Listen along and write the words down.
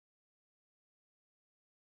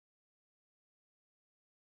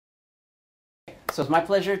So it's my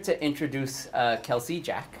pleasure to introduce Kelsey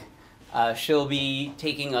Jack. She'll be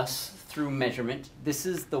taking us through measurement. This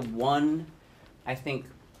is the one, I think,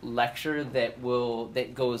 lecture that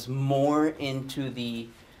goes more into the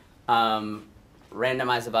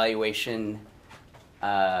randomized evaluation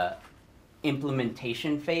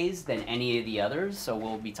implementation phase than any of the others. So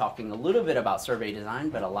we'll be talking a little bit about survey design,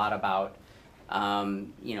 but a lot about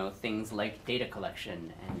things like data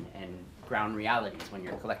collection and ground realities when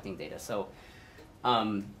you're collecting data. So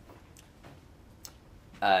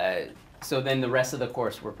so then the rest of the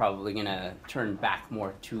course, we're probably going to turn back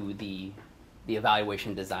more to the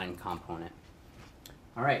evaluation design component.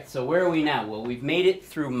 All right, so where are we now? Well, we've made it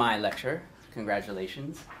through my lecture.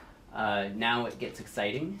 Congratulations. Now it gets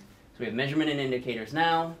exciting. So we have measurement and indicators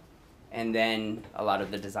now, and then a lot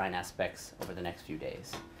of the design aspects over the next few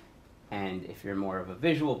days. And if you're more of a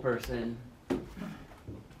visual person,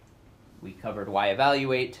 we covered why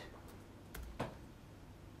evaluate,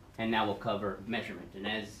 and now we'll cover measurement. And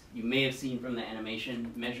as you may have seen from the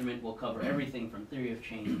animation, measurement will cover everything from theory of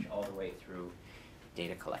change all the way through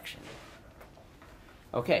data collection.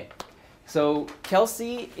 Okay, so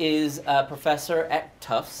Kelsey is a professor at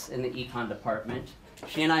Tufts in the econ department.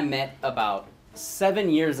 She and I met about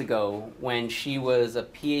 7 years ago when she was a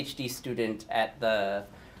PhD student at the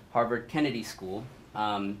Harvard Kennedy School.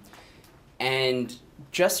 And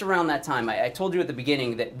just around that time, I told you at the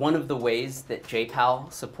beginning that one of the ways that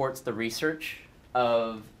JPAL supports the research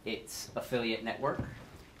of its affiliate network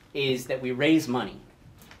is that we raise money.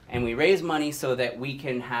 And we raise money so that we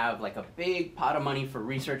can have like a big pot of money for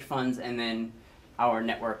research funds, and then our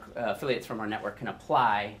network, affiliates from our network can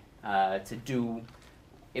apply to do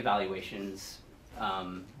evaluations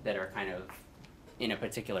that are kind of in a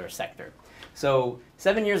particular sector. So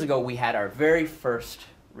 7 years ago, we had our very first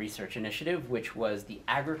research initiative, which was the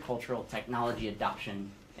Agricultural Technology Adoption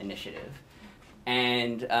Initiative.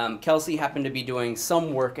 And Kelsey happened to be doing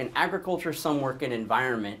some work in agriculture, some work in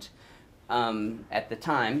environment at the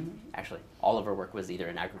time. Actually, all of her work was either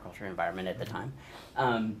in agriculture or environment at the time.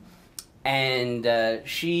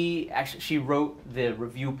 She wrote the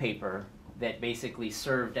review paper that basically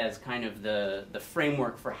served as kind of the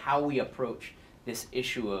framework for how we approach this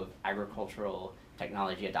issue of agricultural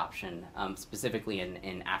technology adoption, specifically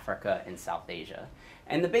in Africa and South Asia.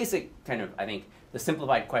 And the basic kind of, I think, the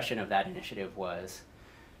simplified question of that initiative was,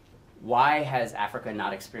 why has Africa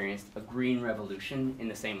not experienced a green revolution in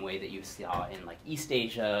the same way that you saw in like East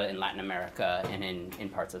Asia, in Latin America, and in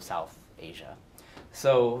parts of South Asia?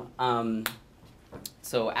 So,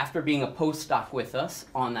 so after being a postdoc with us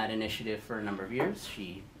on that initiative for a number of years,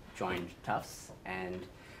 she joined Tufts, and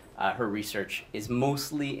her research is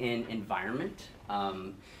mostly in environment,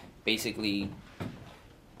 basically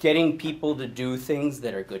getting people to do things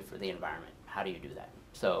that are good for the environment. How do you do that?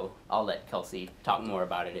 So I'll let Kelsey talk more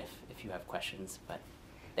about it if you have questions, but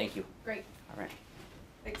thank you. Great. All right.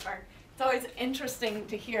 Thanks, Mark. It's always interesting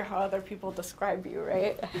to hear how other people describe you,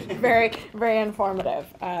 right? Very, very informative.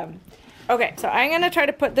 Okay, so I'm going to try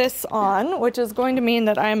to put this on, which is going to mean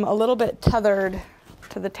that I'm a little bit tethered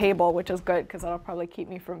to the table, which is good because that'll probably keep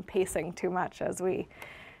me from pacing too much as we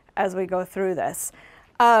go through this.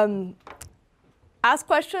 Ask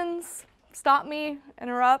questions, stop me,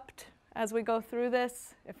 interrupt as we go through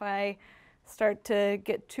this. If I start to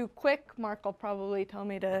get too quick, Mark will probably tell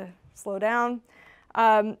me to slow down.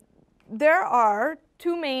 There are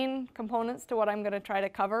two main components to what I'm going to try to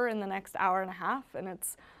cover in the next hour and a half, and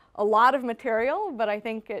it's a lot of material, but I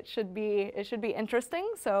think it should be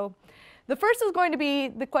interesting. So the first is going to be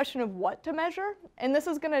the question of what to measure, and this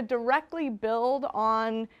is going to directly build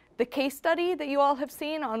on the case study that you all have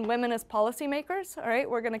seen on women as policymakers. All right,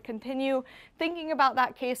 we're going to continue thinking about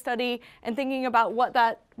that case study and thinking about what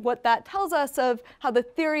that tells us of how the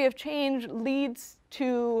theory of change leads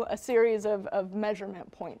to a series of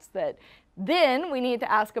measurement points that then we need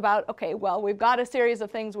to ask about, okay, well, we've got a series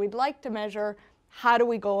of things we'd like to measure. How do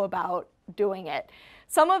we go about doing it?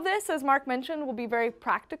 Some of this, as Mark mentioned, will be very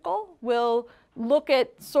practical. We'll look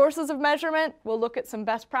at sources of measurement. We'll look at some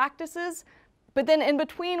best practices. But then in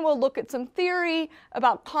between, we'll look at some theory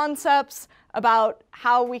about concepts, about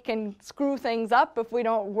how we can screw things up if we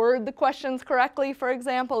don't word the questions correctly, for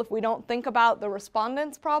example, if we don't think about the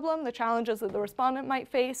respondent's problem, the challenges that the respondent might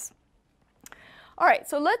face. All right,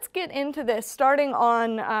 so let's get into this, starting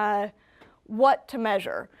on what to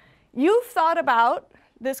measure. You've thought about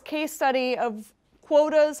this case study of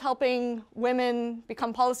quotas helping women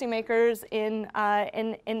become policymakers in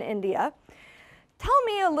India. Tell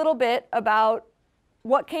me a little bit about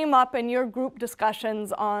what came up in your group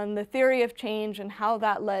discussions on the theory of change and how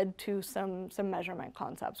that led to some measurement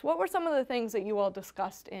concepts. What were some of the things that you all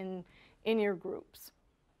discussed in in your groups.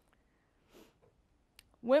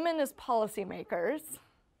 Women as policymakers,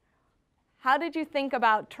 how did you think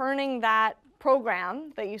about turning that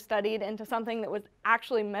program that you studied into something that was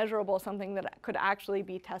actually measurable, something that could actually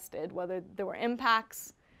be tested, whether there were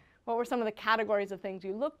impacts? What were some of the categories of things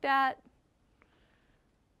you looked at?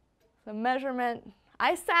 The measurement.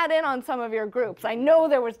 I sat in on some of your groups. I know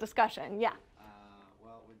there was discussion. Yeah.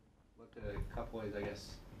 Well, we looked at a couple ways, I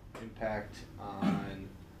guess. Impact on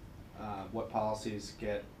what policies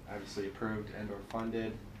get obviously approved and or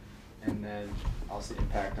funded, and then also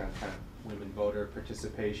impact on kind of women voter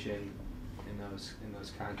participation in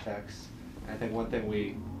those contexts. And I think one thing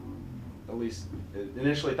we at least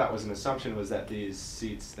initially thought was an assumption was that these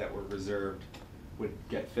seats that were reserved would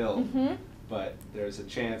get filled. Mm-hmm. But there's a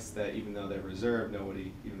chance that even though they're reserved,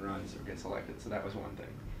 nobody even runs or gets elected. So that was one thing.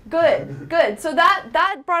 Good, good. So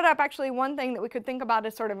that brought up actually one thing that we could think about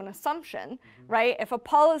as sort of an assumption, mm-hmm. right? If a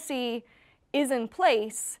policy is in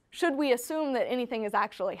place, should we assume that anything is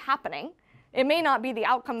actually happening? It may not be the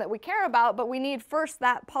outcome that we care about, but we need first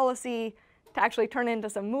that policy to actually turn into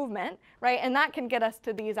some movement, right? And that can get us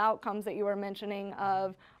to these outcomes that you were mentioning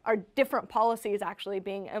of are different policies actually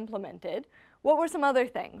being implemented. What were some other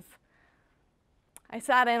things? I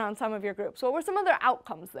sat in on some of your groups. What were some other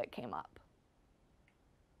outcomes that came up?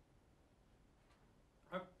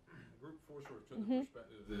 Group 4 sort of took the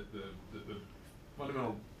perspective that the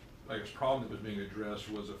fundamental, I guess, problem that was being addressed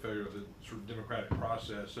was a failure of the sort of democratic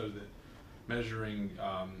process, so that measuring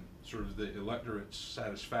sort of the electorate's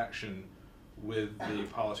satisfaction with the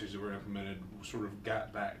policies that were implemented sort of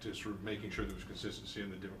got back to sort of making sure there was consistency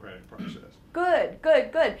in the democratic process. Good,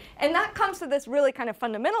 good, good. And that comes to this really kind of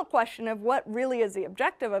fundamental question of what really is the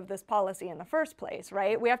objective of this policy in the first place,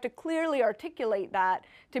 right? We have to clearly articulate that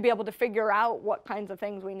to be able to figure out what kinds of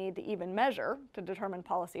things we need to even measure to determine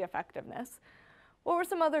policy effectiveness. What were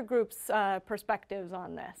some other groups' perspectives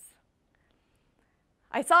on this?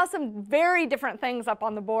 I saw some very different things up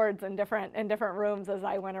on the boards in different rooms as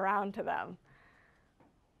I went around to them.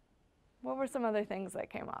 What were some other things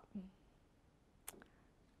that came up?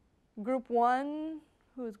 Group 1,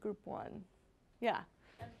 who is group 1? Yeah.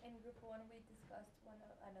 In group 1, we discussed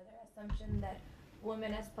another assumption that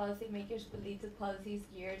women as policymakers would lead to policies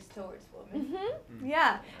geared towards women. Mm-hmm.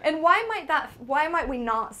 Yeah. And why might we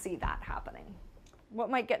not see that happening?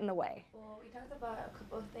 What might get in the way? Well, we talked about a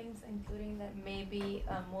couple of things, including that maybe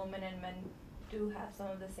women and men do have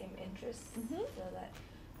some of the same interests, mm-hmm. so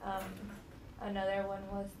that another one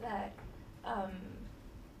was that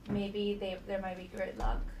maybe there might be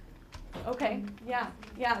gridlock. Okay,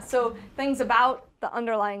 yeah. So things about the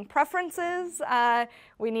underlying preferences,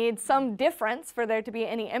 we need some difference for there to be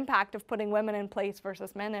any impact of putting women in place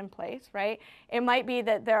versus men in place, right? It might be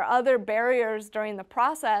that there are other barriers during the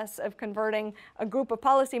process of converting a group of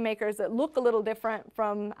policymakers that look a little different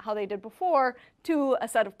from how they did before to a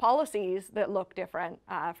set of policies that look different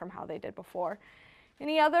from how they did before.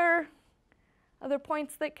 Any other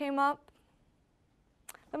points that came up?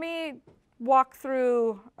 Let me walk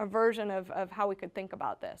through a version of how we could think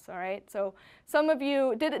about this, all right? So some of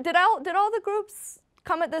you, did all the groups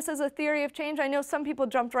come at this as a theory of change? I know some people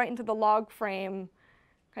jumped right into the log frame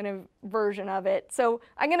kind of version of it. So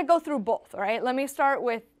I'm going to go through both, all right? Let me start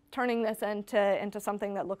with turning this into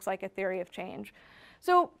something that looks like a theory of change.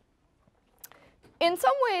 So in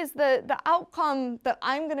some ways, the outcome that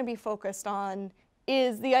I'm going to be focused on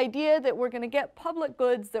is the idea that we're going to get public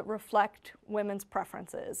goods that reflect women's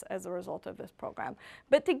preferences as a result of this program.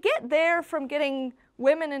 But to get there from getting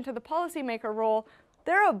women into the policymaker role,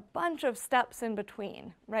 there are a bunch of steps in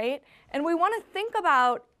between, right? And we want to think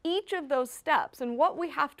about each of those steps and what we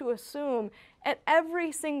have to assume at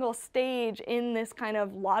every single stage in this kind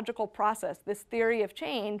of logical process, this theory of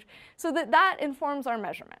change, so that that informs our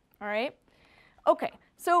measurement, all right? Okay,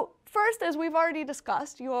 so first, as we've already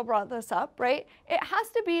discussed, you all brought this up, right? It has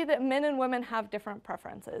to be that men and women have different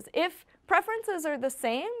preferences. If preferences are the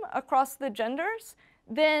same across the genders,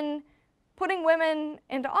 then putting women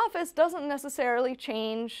into office doesn't necessarily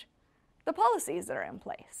change the policies that are in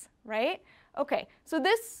place, right? Okay, so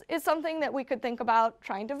this is something that we could think about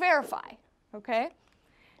trying to verify, okay?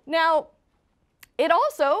 Now, it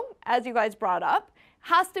also, as you guys brought up,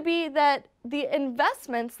 has to be that the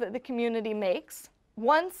investments that the community makes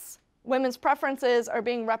once women's preferences are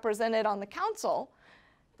being represented on the council,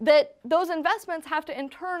 that those investments have to in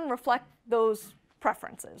turn reflect those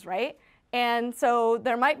preferences, right? And so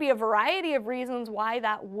there might be a variety of reasons why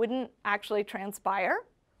that wouldn't actually transpire,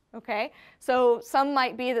 okay? So some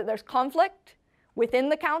might be that there's conflict within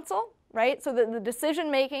the council, right? So that the decision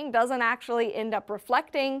making doesn't actually end up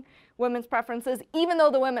reflecting women's preferences, even though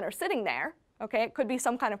the women are sitting there, Okay, it could be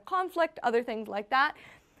some kind of conflict, other things like that.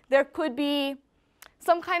 There could be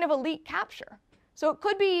some kind of elite capture. So it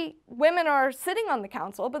could be women are sitting on the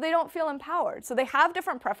council, but they don't feel empowered. So they have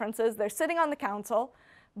different preferences, they're sitting on the council,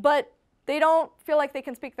 but they don't feel like they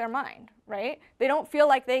can speak their mind, right? They don't feel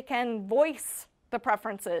like they can voice the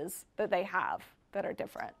preferences that they have that are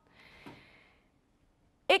different.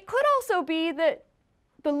 It could also be that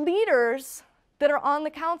the leaders that are on the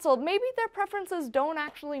council, maybe their preferences don't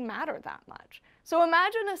actually matter that much. So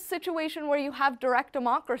imagine a situation where you have direct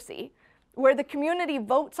democracy, where the community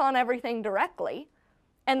votes on everything directly,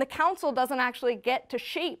 and the council doesn't actually get to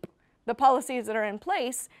shape the policies that are in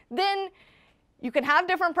place. Then you can have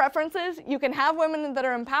different preferences, you can have women that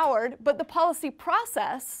are empowered, but the policy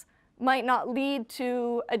process might not lead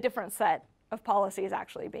to a different set of policies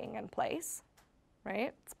actually being in place,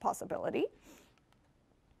 right? It's a possibility.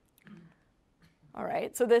 All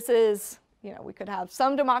right, so this is, you know, we could have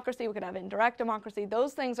some democracy, we could have indirect democracy.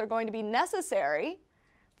 Those things are going to be necessary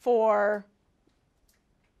for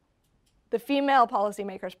the female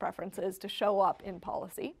policymakers' preferences to show up in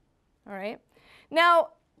policy, all right? Now,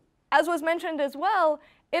 as was mentioned as well,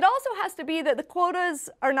 it also has to be that the quotas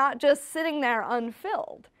are not just sitting there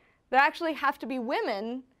unfilled. There actually have to be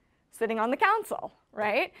women sitting on the council,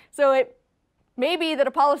 right? So it may be that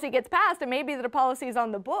a policy gets passed, it may be that a policy is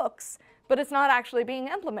on the books, but it's not actually being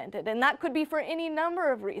implemented. And that could be for any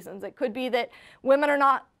number of reasons. It could be that women are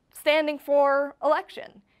not standing for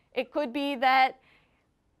election. It could be that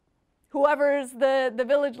whoever's the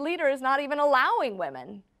village leader is not even allowing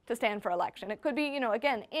women to stand for election. It could be, you know,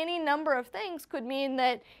 again, any number of things could mean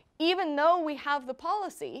that even though we have the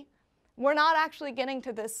policy, we're not actually getting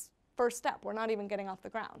to this first step. We're not even getting off the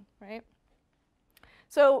ground, right?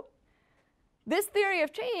 So this theory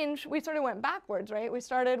of change, we sort of went backwards, right? We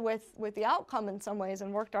started with the outcome in some ways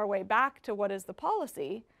and worked our way back to what is the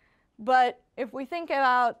policy. But if we think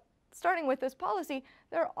about starting with this policy,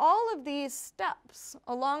 there are all of these steps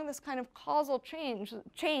along this kind of causal chain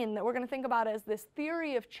that we're going to think about as this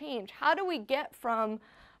theory of change. How do we get from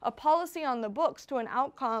a policy on the books to an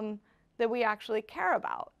outcome that we actually care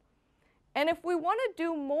about? And if we want to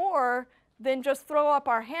do more than just throw up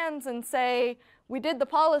our hands and say, we did the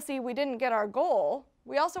policy, we didn't get our goal,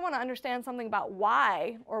 we also want to understand something about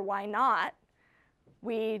why or why not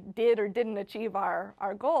we did or didn't achieve our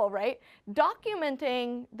goal, right?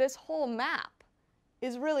 Documenting this whole map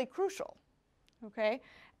is really crucial, okay?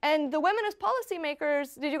 And the women as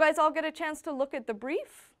policymakers, did you guys all get a chance to look at the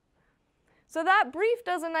brief? So that brief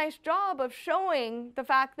does a nice job of showing the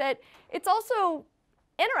fact that it's also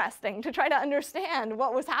interesting to try to understand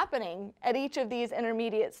what was happening at each of these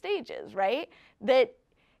intermediate stages, right? That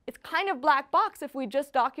it's kind of black box if we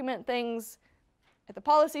just document things at the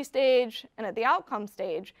policy stage and at the outcome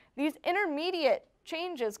stage. These intermediate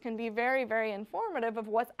changes can be very, very informative of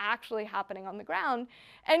what's actually happening on the ground.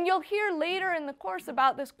 And you'll hear later in the course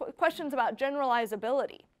about this questions about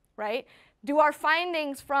generalizability, right? Do our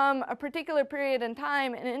findings from a particular period in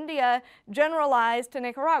time in India generalize to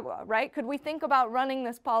Nicaragua, right? Could we think about running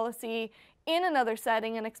this policy in another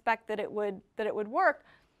setting and expect that it would work?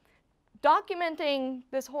 Documenting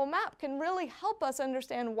this whole map can really help us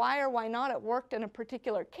understand why or why not it worked in a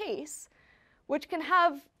particular case, which can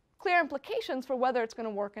have clear implications for whether it's going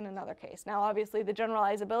to work in another case. Now, obviously, the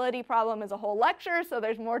generalizability problem is a whole lecture, so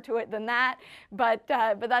there's more to it than that, but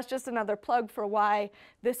that's just another plug for why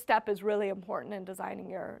this step is really important in designing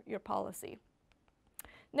your policy.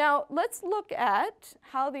 Now, let's look at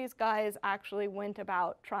how these guys actually went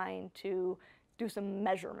about trying to do some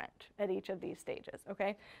measurement at each of these stages,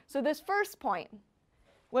 okay? So this first point,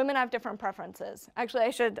 women have different preferences. Actually,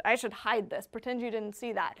 I should hide this, pretend you didn't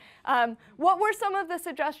see that. What were some of the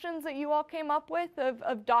suggestions that you all came up with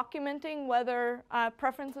of documenting whether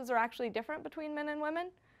preferences are actually different between men and women?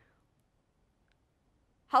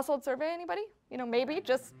 Household survey, anybody? You know, maybe,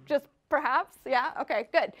 just perhaps, yeah, okay,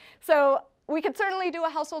 good. So we could certainly do a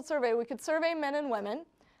household survey. We could survey men and women,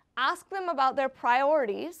 ask them about their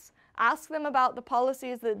priorities, ask them about the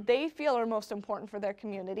policies that they feel are most important for their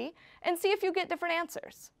community, and see if you get different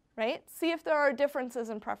answers, right? See if there are differences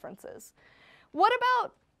in preferences. What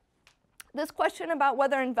about this question about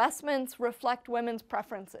whether investments reflect women's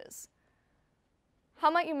preferences? How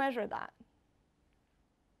might you measure that?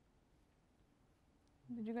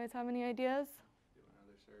 Did you guys have any ideas? Do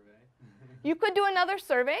another survey. You could do another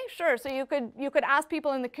survey, sure. So you could ask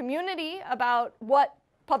people in the community about what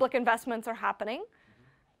public investments are happening.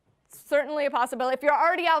 Certainly a possibility. If you're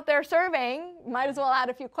already out there surveying, you might as well add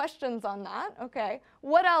a few questions on that. Okay.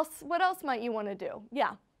 What else might you want to do?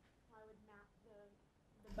 Yeah. I would map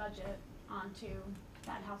the budget onto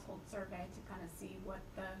that household survey to kind of see what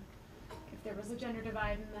the if there was a gender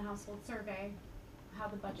divide in the household survey, how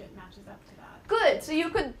the budget matches up to that. Good. So you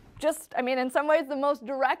could just, I mean, in some ways, the most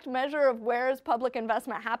direct measure of where is public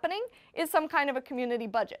investment happening is some kind of a community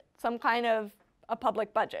budget, some kind of a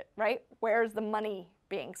public budget, right? Where's the money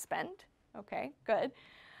being spent? Okay, good.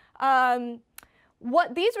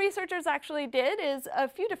 What these researchers actually did is a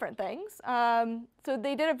few different things. So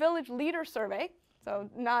they did a village leader survey, so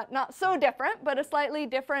not so different, but a slightly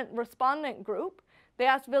different respondent group. They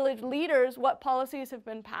asked village leaders what policies have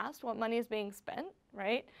been passed, what money is being spent,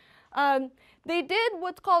 right? They did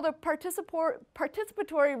what's called a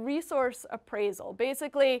participatory resource appraisal.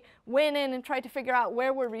 Basically went in and tried to figure out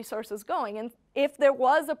where were resources going. And if there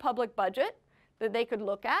was a public budget that they could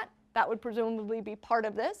look at, that would presumably be part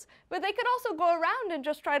of this. But they could also go around and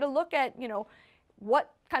just try to look at, you know,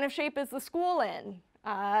 what kind of shape is the school in?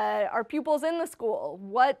 Are pupils in the school?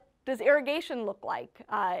 What does irrigation look like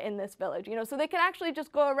in this village? You know, so they can actually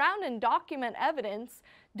just go around and document evidence.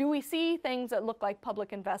 Do we see things that look like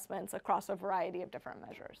public investments across a variety of different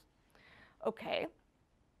measures? Okay.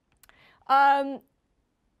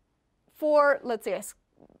 Let's see,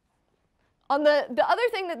 on the other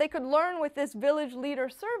thing that they could learn with this village leader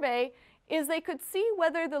survey is they could see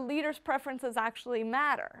whether the leader's preferences actually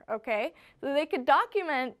matter, okay? So they could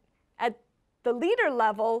document at the leader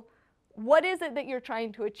level, what is it that you're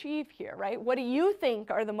trying to achieve here, right? What do you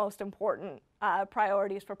think are the most important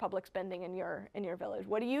priorities for public spending in your village?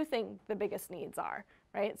 What do you think the biggest needs are,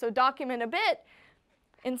 right? So document a bit.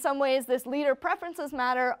 In some ways, this leader preferences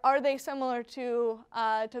matter. Are they similar to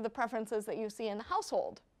the preferences that you see in the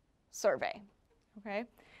household survey, okay?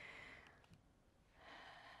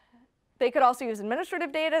 They could also use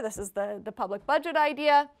administrative data. This is the public budget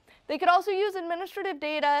idea. They could also use administrative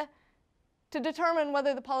data to determine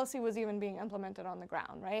whether the policy was even being implemented on the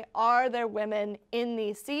ground, right? Are there women in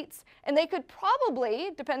these seats? And they could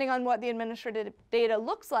probably, depending on what the administrative data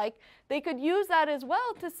looks like, they could use that as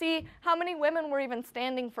well to see how many women were even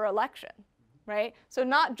standing for election, right? So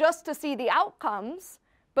not just to see the outcomes,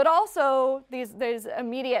 but also these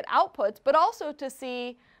immediate outputs, but also to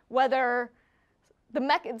see whether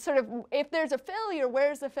if there's a failure,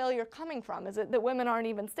 where's the failure coming from? Is it that women aren't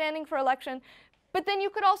even standing for election? But then you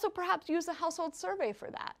could also perhaps use a household survey for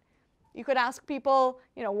that. You could ask people,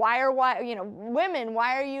 you know, women,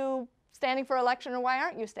 why are you standing for election, or why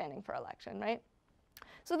aren't you standing for election, right?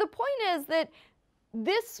 So the point is that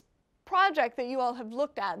this project that you all have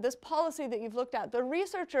looked at, this policy that you've looked at, the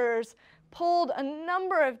researchers pulled a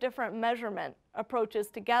number of different measurement approaches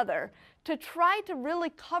together to try to really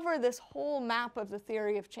cover this whole map of the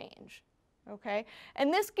theory of change. Okay?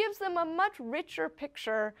 And this gives them a much richer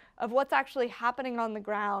picture of what's actually happening on the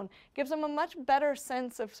ground, gives them a much better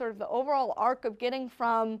sense of sort of the overall arc of getting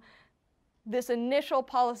from this initial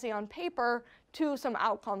policy on paper to some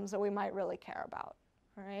outcomes that we might really care about.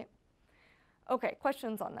 All right? Okay,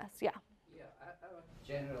 questions on this? Yeah. Yeah, I have a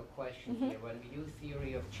general question here. When we do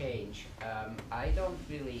theory of change, I don't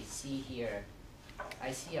really see here,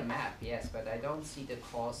 I see a map, yes, but I don't see the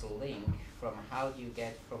causal link from how you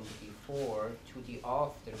get from the before to the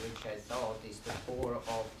after, which I thought is the core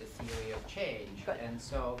of the theory of change. Good. And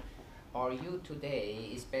so, are you today,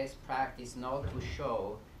 is best practice not to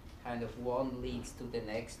show kind of one leads to the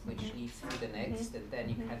next, which leads to the next, and then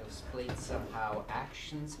you kind of split somehow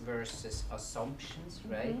actions versus assumptions,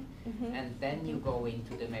 right? And then you go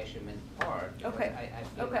into the measurement part. Okay. I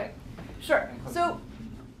feel Okay. like Sure. So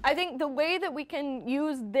I think the way that we can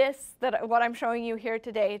use this, what I'm showing you here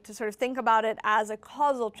today, to sort of think about it as a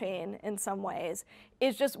causal chain in some ways,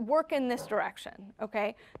 is just work in this direction,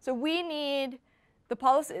 okay? So we need the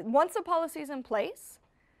policy, once the policy is in place,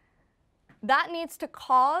 that needs to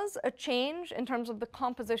cause a change in terms of the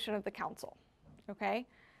composition of the council, okay?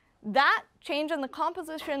 That change in the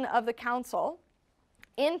composition of the council,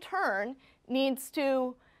 in turn, needs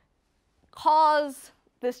to cause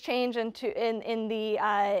this change in the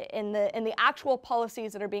actual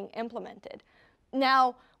policies that are being implemented.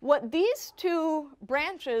 Now, what these two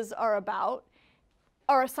branches are about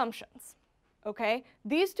are assumptions, okay?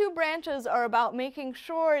 These two branches are about making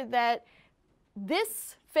sure that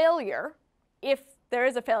this failure, if there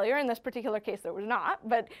is a failure, in this particular case there was not,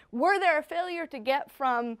 but were there a failure to get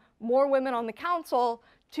from more women on the council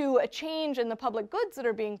to a change in the public goods that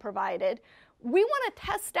are being provided, we want to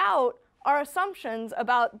test out our assumptions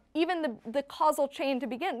about even the causal chain to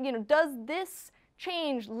begin. You know, does this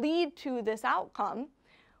change lead to this outcome?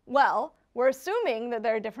 Well, we're assuming that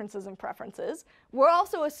there are differences in preferences. We're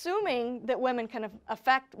also assuming that women can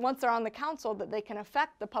affect, once they're on the council, that they can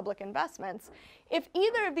affect the public investments. If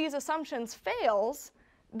either of these assumptions fails,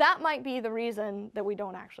 that might be the reason that we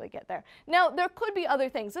don't actually get there. Now, there could be other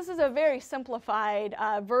things. This is a very simplified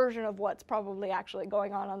version of what's probably actually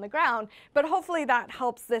going on the ground, but hopefully that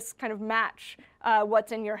helps this kind of match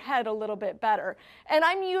what's in your head a little bit better. And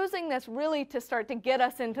I'm using this really to start to get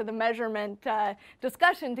us into the measurement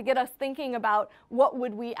discussion, to get us thinking about what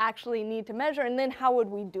would we actually need to measure, and then how would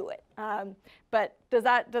we do it. But does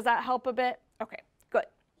that help a bit? Okay, good.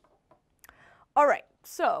 All right,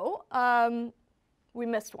 so we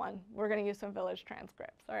missed one. We're going to use some village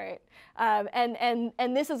transcripts, all right?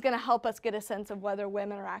 And this is going to help us get a sense of whether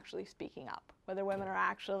women are actually speaking up, whether women are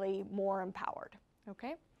actually more empowered,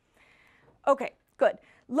 okay? Okay, good.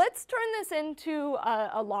 Let's turn this into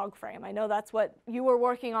a log frame. I know that's what you were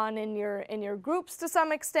working on in your groups to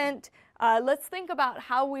some extent. Let's think about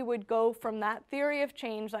how we would go from that theory of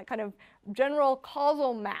change, that kind of general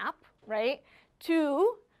causal map, right,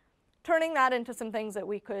 to turning that into some things that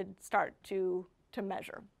we could start to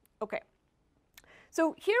measure. Okay,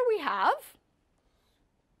 so here we have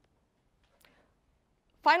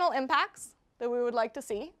final impacts that we would like to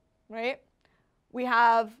see, right? We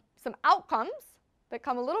have some outcomes that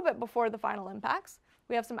come a little bit before the final impacts.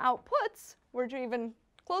 We have some outputs, we're even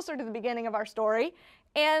closer to the beginning of our story,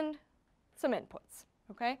 and some inputs,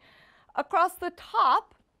 okay? Across the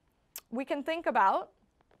top, we can think about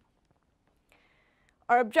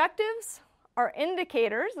our objectives, our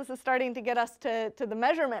indicators. This is starting to get us to the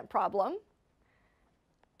measurement problem.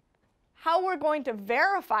 How we're going to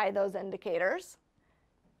verify those indicators.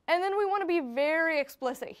 And then we want to be very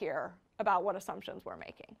explicit here about what assumptions we're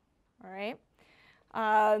making, all right?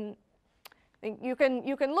 You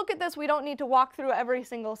can look at this. We don't need to walk through every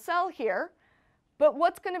single cell here. But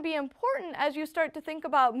what's going to be important as you start to think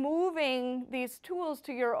about moving these tools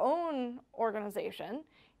to your own organization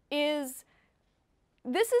is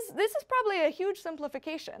this is probably a huge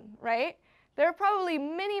simplification, right? There are probably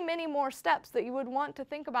many, many more steps that you would want to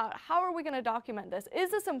think about. How are we going to document this? Is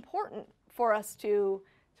this important for us to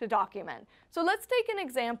document? So let's take an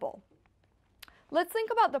example. Let's think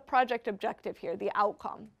about the project objective here, the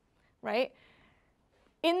outcome, right?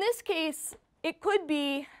 In this case, it could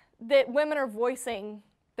be that women are voicing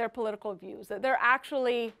their political views, that they're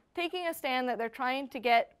actually taking a stand, that they're trying to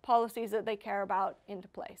get policies that they care about into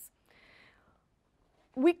place.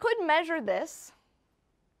 We could measure this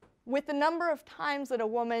with the number of times that a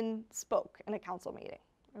woman spoke in a council meeting,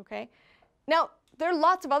 okay? Now, there are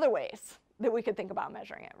lots of other ways that we could think about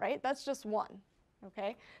measuring it, right? That's just one,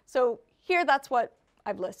 okay? So here, that's what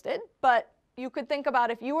I've listed, but you could think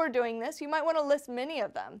about if you were doing this, you might want to list many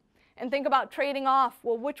of them and think about trading off,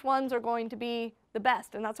 well, which ones are going to be the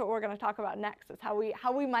best? And that's what we're going to talk about next, is how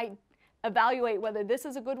we might evaluate whether this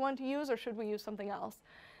is a good one to use or should we use something else.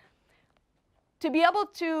 To be able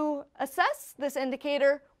to assess this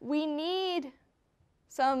indicator, we need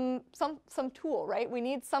some tool, right? We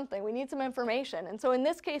need something. We need some information. And so in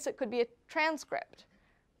this case, it could be a transcript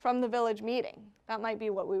from the village meeting. That might be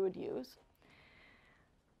what we would use.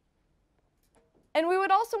 And we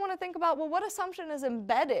would also want to think about, well, what assumption is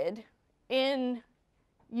embedded in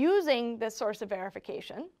using this source of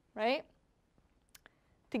verification, right,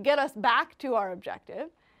 to get us back to our objective?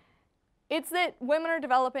 It's that women are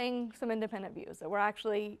developing some independent views, that we're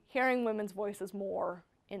actually hearing women's voices more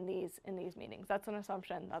in these meetings. That's an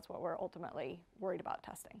assumption. That's what we're ultimately worried about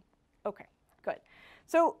testing. Okay, good.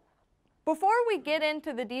 So before we get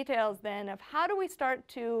into the details then of how do we start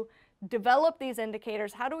to develop these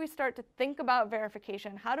indicators, how do we start to think about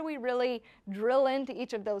verification, how do we really drill into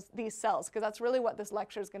each of these cells, because that's really what this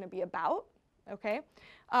lecture is going to be about, okay?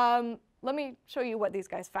 Let me show you what these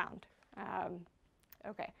guys found.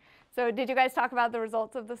 Okay. So did you guys talk about the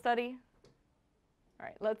results of the study? All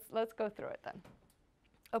right, let's go through it then.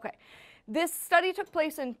 Okay, this study took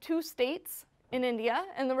place in 2 states in India,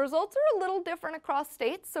 and the results are a little different across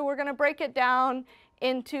states, so we're going to break it down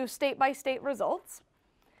into state-by-state results.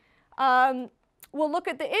 We'll look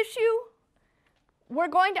at the issue. We're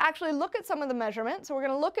going to actually look at some of the measurements, so we're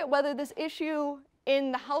going to look at whether this issue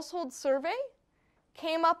in the household survey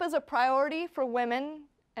came up as a priority for women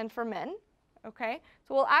and for men. Okay,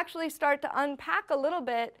 so we'll actually start to unpack a little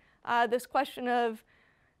bit this question of,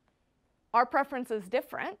 are preferences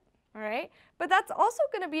different, all right? But that's also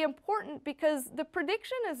going to be important because the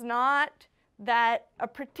prediction is not that a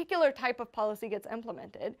particular type of policy gets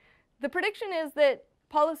implemented. The prediction is that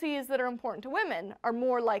policies that are important to women are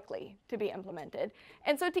more likely to be implemented.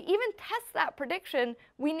 And so to even test that prediction,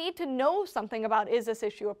 we need to know something about, is this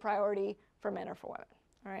issue a priority for men or for women,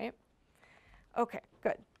 all right? Okay,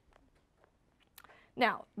 good.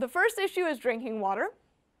 Now, the first issue is drinking water.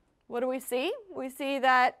 What do we see? We see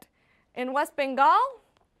that in West Bengal,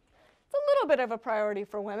 It's a little bit of a priority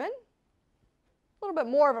for women, a little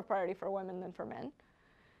bit more of a priority for women than for men.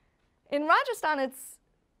 In Rajasthan, it's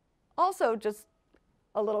also just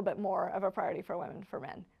a little bit more of a priority for women than for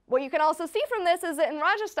men. What you can also see from this is that in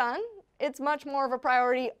Rajasthan, it's much more of a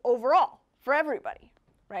priority overall for everybody,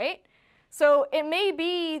 right? So it may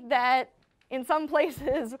be that in some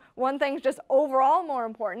places, one thing's just overall more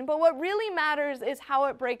important, but what really matters is how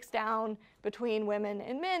it breaks down between women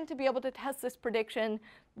and men to be able to test this prediction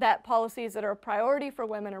that policies that are a priority for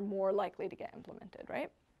women are more likely to get implemented, right?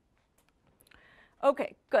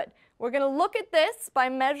 Okay, good. We're going to look at this by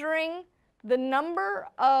measuring the number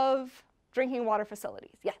of drinking water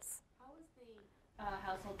facilities. Yes? How was the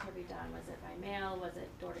household survey done? Was it by mail? Was it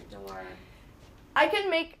door to door? I can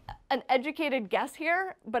make an educated guess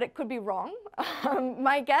here, but it could be wrong.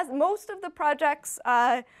 My guess, most of the projects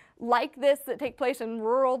like this that take place in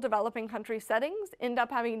rural developing country settings end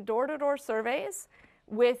up having door-to-door surveys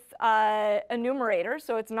with enumerators,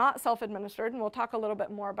 so it's not self-administered, and we'll talk a little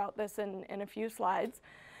bit more about this in a few slides.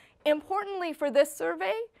 Importantly for this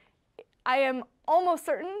survey, I am almost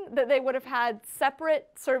certain that they would have had separate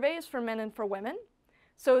surveys for men and for women,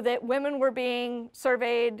 so that women were being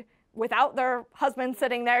surveyed without their husband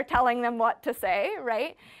sitting there telling them what to say,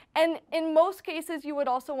 right? And in most cases, you would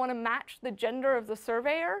also want to match the gender of the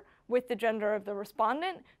surveyor with the gender of the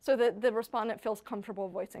respondent so that the respondent feels comfortable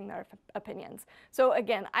voicing their opinions. So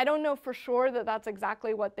again, I don't know for sure that that's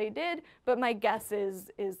exactly what they did, but my guess is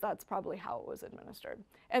that's probably how it was administered.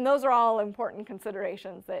 And those are all important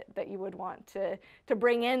considerations that you would want to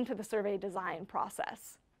bring into the survey design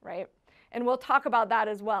process, right? And we'll talk about that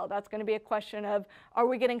as well. That's going to be a question of, are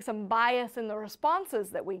we getting some bias in the responses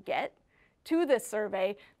that we get to this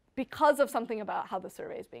survey because of something about how the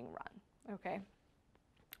survey is being run, okay?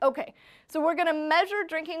 Okay, so we're going to measure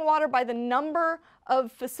drinking water by the number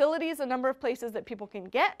of facilities, the number of places that people can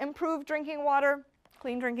get improved drinking water,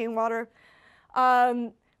 clean drinking water.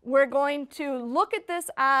 We're going to look at this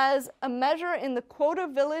as a measure in the quota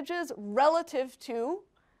villages relative to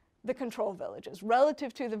the control villages,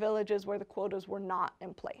 relative to the villages where the quotas were not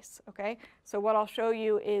in place, okay? So what I'll show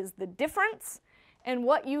you is the difference. And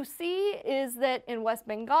what you see is that in West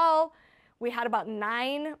Bengal, we had about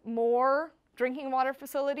 9 more drinking water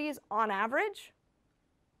facilities on average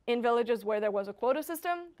in villages where there was a quota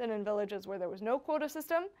system than in villages where there was no quota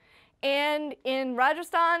system. And in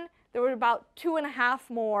Rajasthan, there were about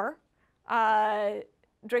 2.5 more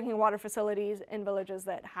drinking water facilities in villages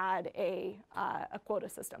that had a quota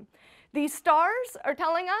system. These stars are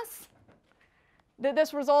telling us that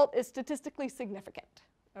this result is statistically significant,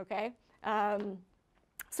 okay?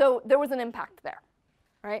 So there was an impact there,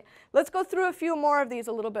 right? Let's go through a few more of these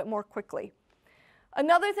a little bit more quickly.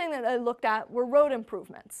 Another thing that I looked at were road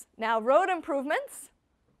improvements. Now, road improvements,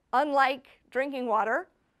 unlike drinking water,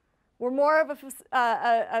 were more of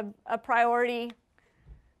a priority.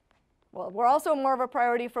 Well, we're also more of a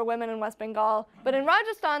priority for women in West Bengal, but in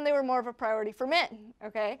Rajasthan, they were more of a priority for men,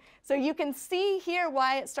 okay? So you can see here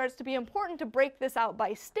why it starts to be important to break this out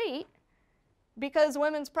by state, because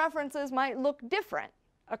women's preferences might look different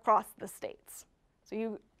across the states. So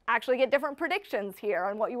you actually get different predictions here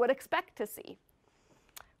on what you would expect to see.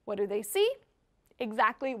 What do they see?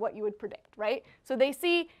 Exactly what you would predict, right? So they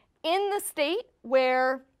see in the state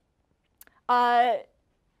where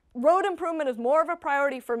road improvement is more of a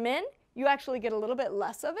priority for men, you actually get a little bit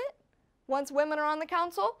less of it once women are on the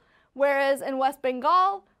council, whereas in West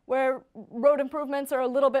Bengal, where road improvements are a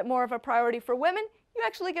little bit more of a priority for women, you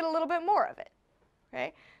actually get a little bit more of it,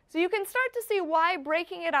 okay? So you can start to see why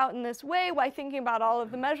breaking it out in this way, why thinking about all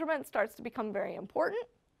of the measurements starts to become very important.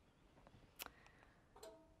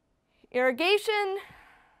 Irrigation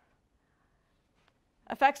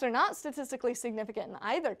effects are not statistically significant in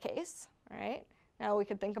either case, right? Now we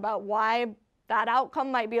could think about why that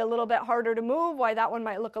outcome might be a little bit harder to move, why that one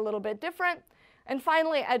might look a little bit different. And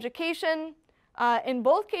finally, education. In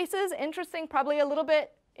both cases, interesting, probably a little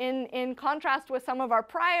bit in contrast with some of our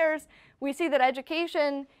priors, we see that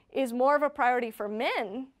education is more of a priority for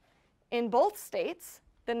men in both states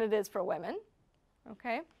than it is for women,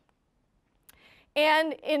 okay?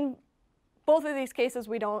 And in both of these cases,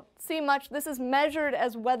 we don't see much. This is measured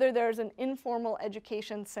as whether there's an informal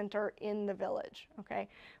education center in the village, okay?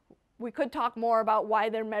 We could talk more about why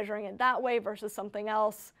they're measuring it that way versus something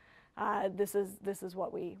else. This is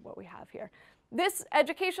what we have here. This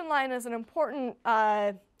education line is an important,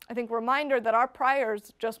 I think, reminder that our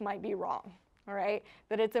priors just might be wrong, all right?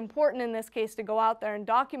 That it's important in this case to go out there and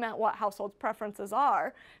document what households' preferences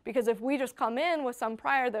are, because if we just come in with some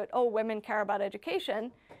prior that, oh, women care about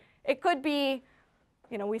education, it could be,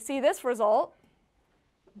 you know, we see this result,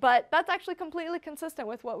 But that's actually completely consistent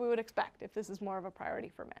with what we would expect if this is more of a priority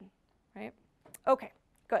for men, right? Okay,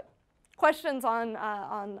 good. Questions on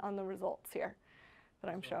the results here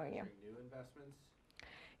that I'm showing you? New investments?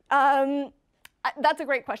 That's a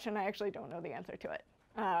great question. I actually don't know the answer to it.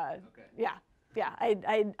 Okay. Yeah,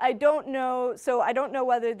 I don't know. So I don't know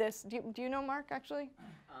whether this, do you know, Mark, actually?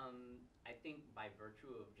 I think by virtue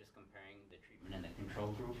of just comparing the treatment and the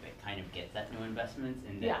control group, it kind of gets at new investments,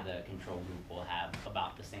 and that the control group will have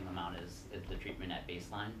about the same amount as the treatment at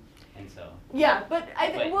baseline, and so. Yeah, but I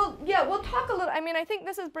think we'll talk a little. I mean, I think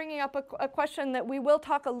this is bringing up a question that we will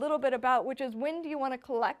talk a little bit about, which is when do you want to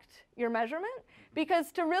collect your measurement?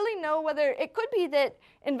 Because to really know whether, it could be that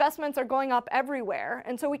investments are going up everywhere,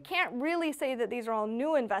 and so we can't really say that these are all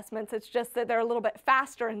new investments. It's just that they're a little bit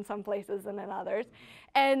faster in some places than in others.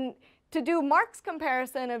 And to do Mark's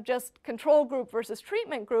comparison of just control group versus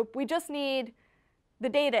treatment group, we just need the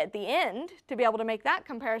data at the end to be able to make that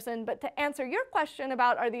comparison. But to answer your question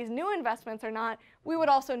about are these new investments or not, we would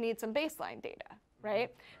also need some baseline data,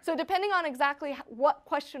 right? So depending on exactly what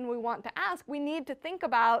question we want to ask, we need to think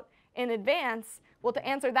about in advance, well, to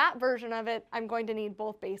answer that version of it, I'm going to need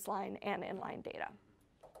both baseline and inline data.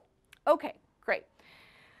 Okay, great.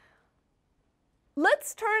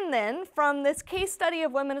 Let's turn then from this case study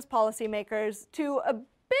of women as policymakers to a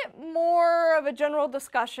bit more of a general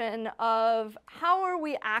discussion of how are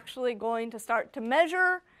we actually going to start to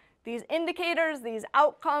measure these indicators, these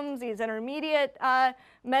outcomes, these intermediate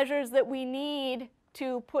measures that we need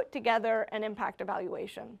to put together an impact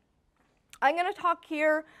evaluation. I'm going to talk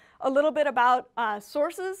here a little bit about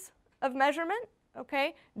sources of measurement,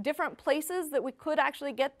 okay? Different places that we could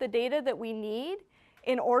actually get the data that we need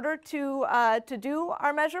in order to do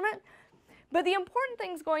our measurement. But the important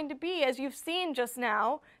thing is going to be, as you've seen just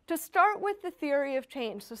now, to start with the theory of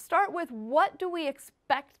change. So start with what do we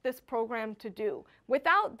expect this program to do?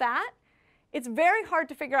 Without that, it's very hard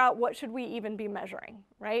to figure out what should we even be measuring,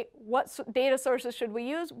 right? What data sources should we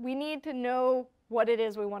use? We need to know what it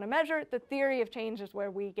is we want to measure. The theory of change is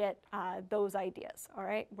where we get those ideas, all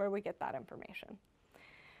right? Where we get that information.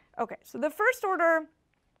 Okay, so the first order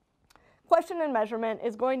question and measurement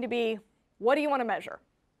is going to be, what do you want to measure?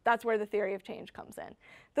 That's where the theory of change comes in.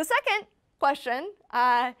 The second question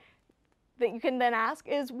that you can then ask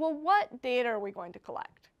is, well, what data are we going to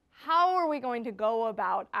collect? How are we going to go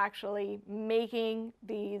about actually making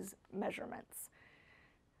these measurements?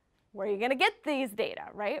 Where are you going to get these data,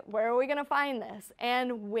 right? Where are we going to find this,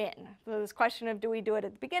 and when? So this question of do we do it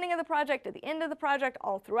at the beginning of the project, at the end of the project,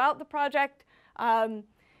 all throughout the project?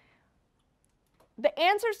 The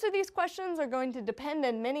answers to these questions are going to depend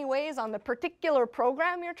in many ways on the particular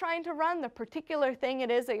program you're trying to run, the particular thing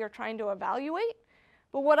it is that you're trying to evaluate.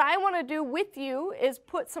 But what I want to do with you is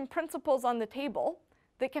put some principles on the table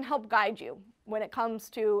that can help guide you when it comes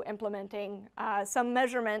to implementing some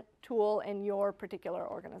measurement tool in your particular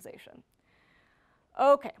organization.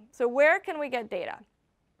 Okay, so where can we get data?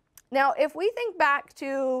 Now, if we think back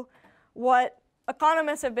to what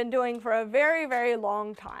economists have been doing for a very, very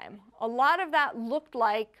long time, a lot of that looked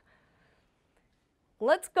like,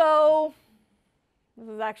 let's go, this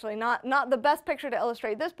is actually not the best picture to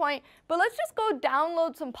illustrate this point, but let's just go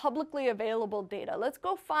download some publicly available data. Let's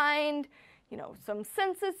go find, you know, some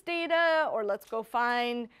census data, or let's go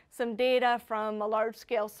find some data from a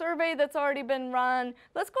large-scale survey that's already been run.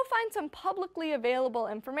 Let's go find some publicly available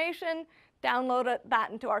information, download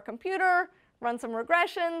that into our computer, run some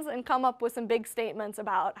regressions, and come up with some big statements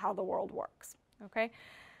about how the world works, okay?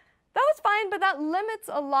 That was fine, but that limits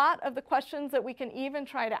a lot of the questions that we can even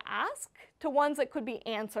try to ask to ones that could be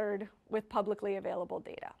answered with publicly available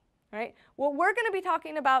data, right? What we're going to be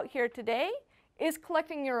talking about here today is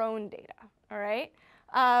collecting your own data, all right?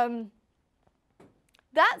 That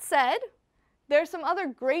said, there's some other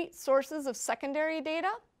great sources of secondary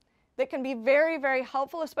data that can be very, very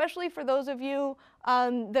helpful, especially for those of you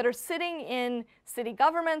that are sitting in city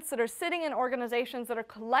governments, that are sitting in organizations that are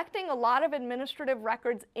collecting a lot of administrative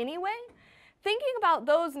records anyway. Thinking about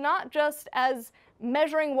those not just as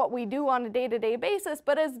measuring what we do on a day-to-day basis,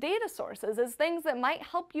 but as data sources, as things that might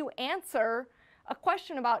help you answer a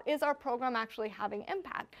question about, is our program actually having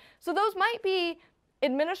impact? So those might be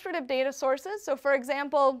administrative data sources. So for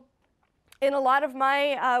example, in a lot of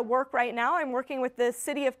my work right now, I'm working with the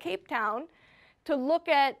city of Cape Town to look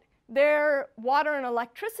at their water and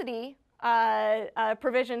electricity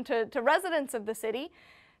provision to residents of the city.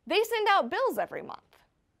 They send out bills every month,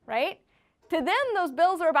 right? To them, those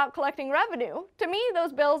bills are about collecting revenue. To me,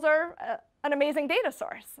 those bills are an amazing data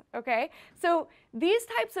source, okay? So these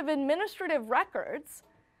types of administrative records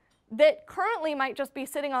that currently might just be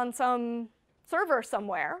sitting on some server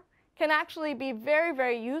somewhere can actually be very,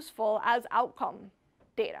 very useful as outcome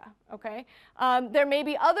data, okay? There may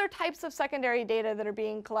be other types of secondary data that are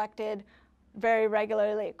being collected very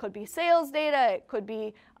regularly. It could be sales data, it could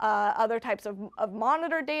be other types of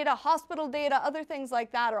monitor data, hospital data, other things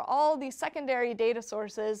like that, or all these secondary data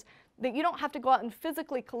sources that you don't have to go out and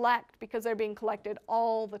physically collect because they're being collected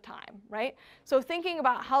all the time, right? So thinking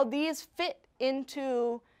about how these fit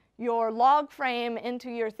into your log frame, into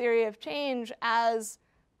your theory of change as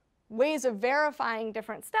ways of verifying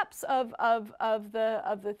different steps of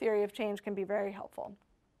the theory of change can be very helpful.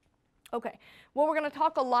 Okay, what we're going to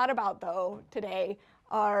talk a lot about, though, today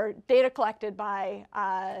are data collected by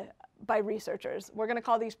researchers. We're going to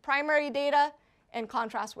call these primary data in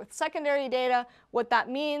contrast with secondary data. What that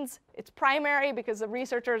means, it's primary because the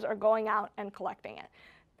researchers are going out and collecting it.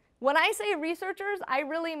 When I say researchers, I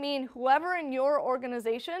really mean whoever in your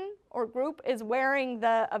organization or group is wearing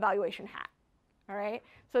the evaluation hat, all right?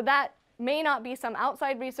 So that may not be some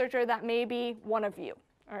outside researcher, that may be one of you,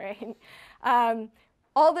 all right?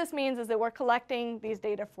 All this means is that we're collecting these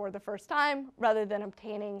data for the first time rather than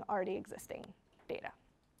obtaining already existing data.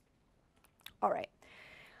 All right,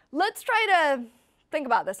 let's try to think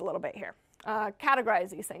about this a little bit here, categorize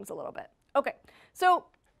these things a little bit. Okay, so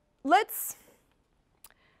let's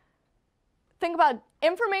think about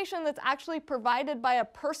information that's actually provided by a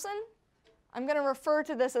person. I'm going to refer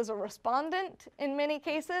to this as a respondent in many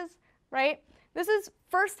cases, right? This is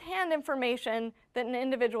firsthand information that an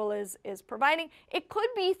individual is providing. It could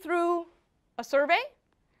be through a survey,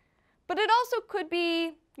 but it also could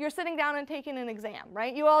be you're sitting down and taking an exam,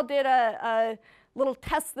 right? You all did a little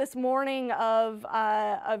test this morning of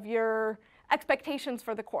your expectations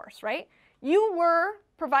for the course, right? You were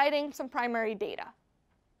providing some primary data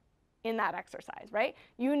in that exercise, right?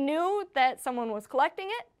 You knew that someone was collecting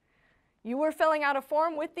it. You were filling out a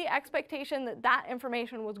form with the expectation that that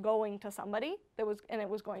information was going to somebody and it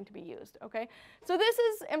was going to be used, okay? So this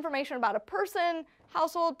is information about a person,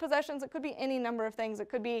 household possessions. It could be any number of things. It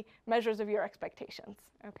could be measures of your expectations,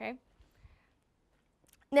 okay?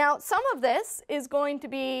 Now, some of this is going to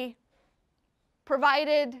be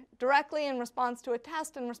provided directly in response to a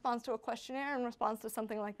test, in response to a questionnaire, in response to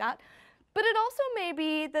something like that. But it also may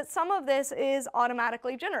be that some of this is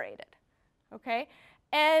automatically generated, okay?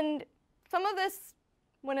 And some of this,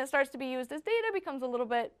 when it starts to be used as data, becomes a little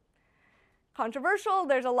bit controversial.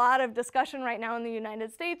 There's a lot of discussion right now in the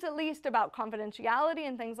United States, at least, about confidentiality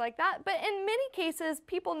and things like that. But in many cases,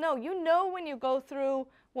 people know. You know when you go through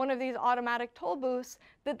one of these automatic toll booths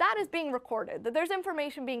that that is being recorded, that there's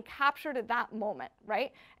information being captured at that moment,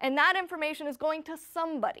 right? And that information is going to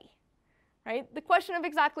somebody, right? The question of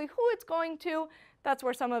exactly who it's going to, that's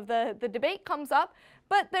where some of the debate comes up.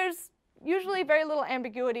 But there's usually very little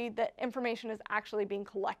ambiguity that information is actually being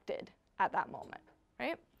collected at that moment,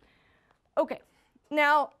 right? Okay,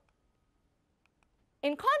 now,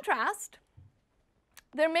 in contrast,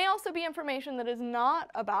 there may also be information that is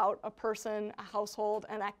not about a person, a household,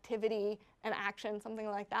 an activity, an action, something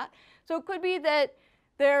like that. So it could be that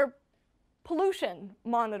there are pollution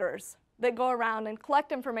monitors that go around and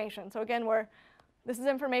collect information. So again, this is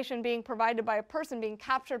information being provided by a person, being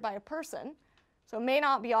captured by a person. So it may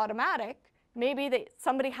not be automatic. Maybe that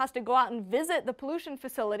somebody has to go out and visit the pollution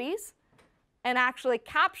facilities and actually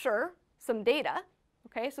capture some data.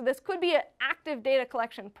 Okay, so this could be an active data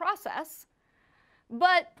collection process,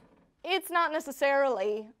 but it's not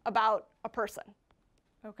necessarily about a person.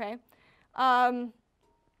 Okay. On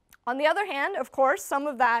the other hand, of course, some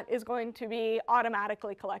of that is going to be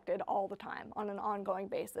automatically collected all the time on an ongoing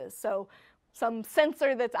basis. So some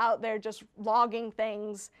sensor that's out there just logging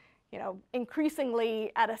things, you know,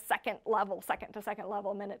 increasingly at a second to second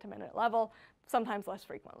level, minute to minute level, sometimes less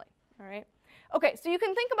frequently, all right? Okay, so you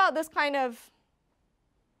can think about this kind of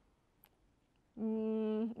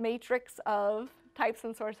matrix of types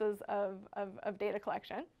and sources of data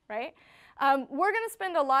collection, right? We're going to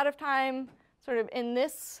spend a lot of time sort of in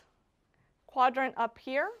this quadrant up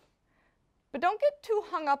here, but don't get too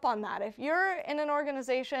hung up on that. If you're in an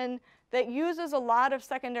organization that uses a lot of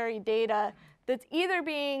secondary data that's either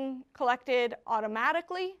being collected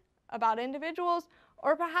automatically about individuals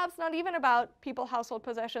or perhaps not even about people, household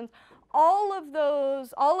possessions, all of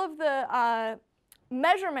the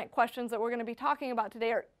measurement questions that we're going to be talking about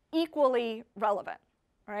today are equally relevant,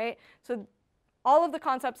 right? So all of the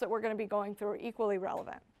concepts that we're going to be going through are equally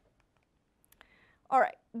relevant. All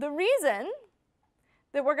right, the reason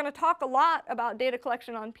that we're going to talk a lot about data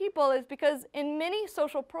collection on people is because in many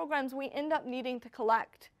social programs, we end up needing to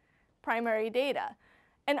collect primary data.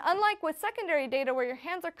 And unlike with secondary data where your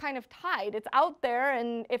hands are kind of tied, it's out there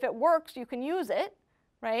and if it works, you can use it,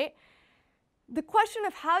 right? the question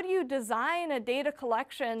of how do you design a data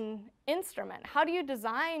collection instrument? How do you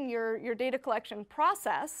design your data collection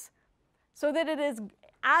process so that it is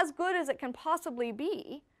as good as it can possibly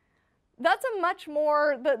be? That's a much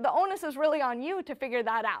more, the onus is really on you to figure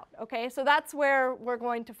that out, okay? So that's where we're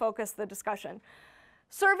going to focus the discussion.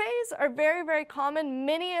 Surveys are very, very common.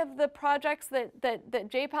 Many of the projects that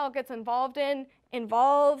JPAL gets involved in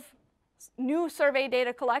involve new survey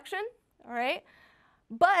data collection, all right?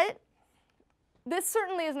 But this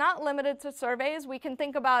certainly is not limited to surveys. We can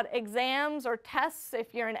think about exams or tests.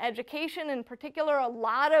 If you're in education in particular, a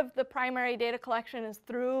lot of the primary data collection is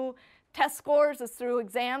through test scores, is through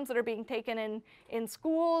exams that are being taken in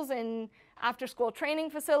schools, in after-school training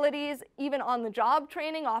facilities, even on-the-job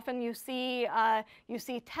training. Often you see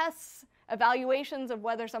tests, evaluations of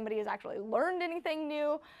whether somebody has actually learned anything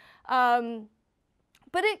new.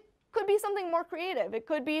 But it could be something more creative. It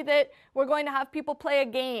could be that we're going to have people play a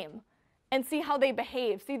game and see how they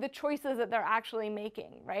behave, see the choices that they're actually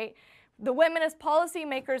making, right? The Women as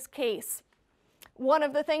Policymakers case, one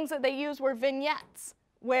of the things that they used were vignettes,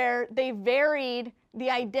 where they varied the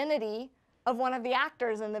identity of one of the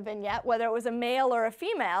actors in the vignette, whether it was a male or a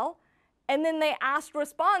female, and then they asked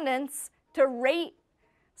respondents to rate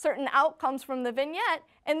certain outcomes from the vignette,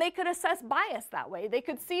 and they could assess bias that way. They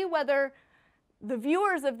could see whether the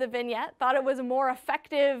viewers of the vignette thought it was a more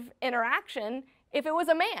effective interaction if it was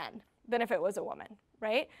a man than if it was a woman,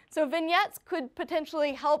 right? So vignettes could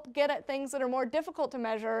potentially help get at things that are more difficult to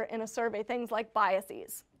measure in a survey, things like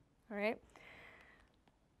biases, all right?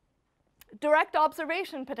 Direct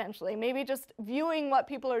observation potentially, maybe just viewing what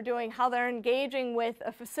people are doing, how they're engaging with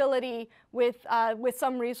a facility, with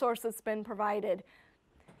some resource that's been provided.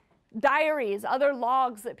 Diaries, other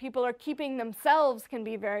logs that people are keeping themselves can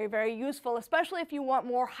be very, very useful, especially if you want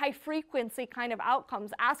more high-frequency kind of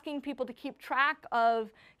outcomes. Asking people to keep track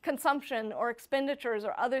of consumption or expenditures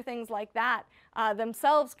or other things like that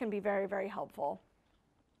themselves can be very, very helpful.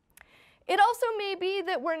 It also may be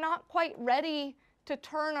that we're not quite ready to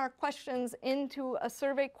turn our questions into a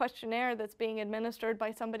survey questionnaire that's being administered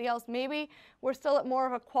by somebody else. Maybe we're still at more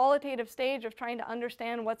of a qualitative stage of trying to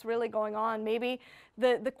understand what's really going on. Maybe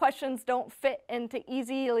the questions don't fit into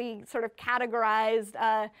easily sort of categorized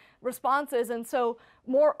responses, and so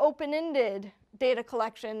more open-ended data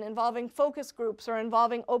collection involving focus groups or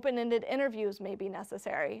involving open-ended interviews may be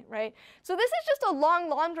necessary, right? So this is just a long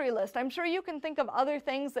laundry list. I'm sure you can think of other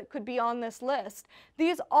things that could be on this list.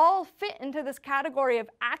 These all fit into this category of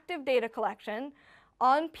active data collection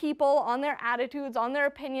on people, on their attitudes, on their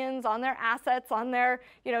opinions, on their assets, on their,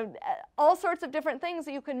 all sorts of different things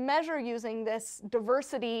that you can measure using this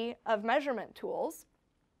diversity of measurement tools.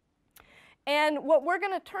 And what we're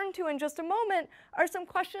going to turn to in just a moment are some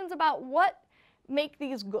questions about what make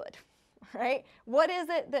these good, right? What is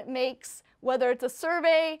it that makes, whether it's a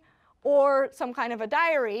survey or some kind of a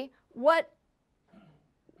diary, what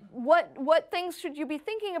things should you be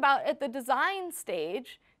thinking about at the design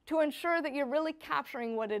stage to ensure that you're really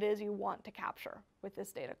capturing what it is you want to capture with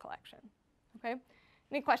this data collection, okay?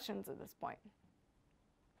 Any questions at this point?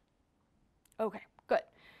 Okay, good.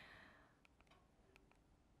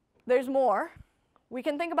 There's more. We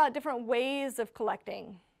can think about different ways of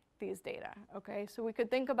collecting these data, okay? So we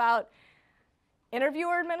could think about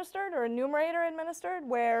interviewer administered or enumerator administered,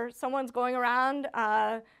 where someone's going around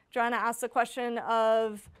trying to ask the question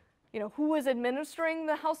of, who is administering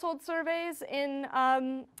the household surveys in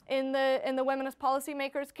the Women as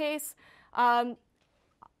Policymakers case. I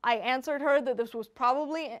answered her that this was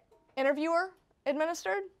probably interviewer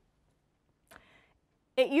administered.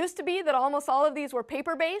 It used to be that almost all of these were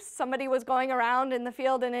paper-based. Somebody was going around in the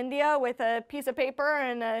field in India with a piece of paper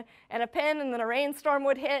and a pen, and then a rainstorm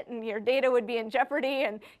would hit, and your data would be in jeopardy,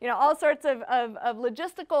 and all sorts of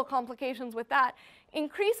logistical complications with that.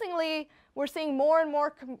 Increasingly, we're seeing more and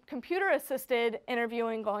more computer-assisted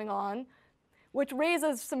interviewing going on, which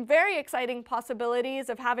raises some very exciting possibilities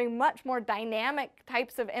of having much more dynamic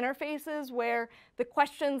types of interfaces where the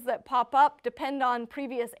questions that pop up depend on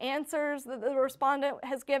previous answers that the respondent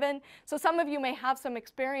has given. So some of you may have some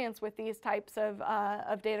experience with these types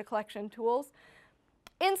of data collection tools.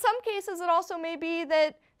 In some cases, it also may be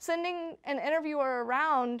that sending an interviewer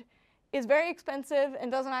around is very expensive and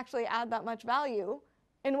doesn't actually add that much value,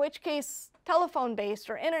 in which case telephone-based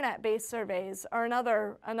or internet-based surveys are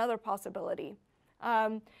another possibility.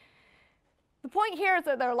 The point here is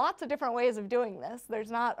that there are lots of different ways of doing this.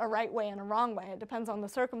 There's not a right way and a wrong way. It depends on the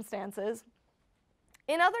circumstances.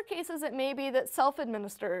 In other cases, it may be that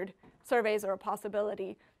self-administered surveys are a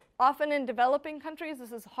possibility. Often in developing countries,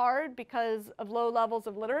 this is hard because of low levels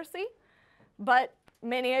of literacy, but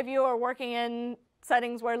many of you are working in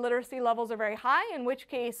settings where literacy levels are very high, in which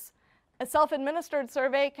case a self-administered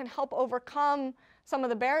survey can help overcome some of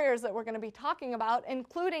the barriers that we're going to be talking about,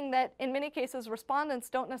 including that in many cases respondents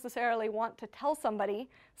don't necessarily want to tell somebody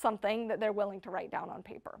something that they're willing to write down on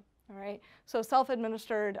paper. All right? So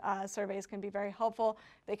self-administered surveys can be very helpful.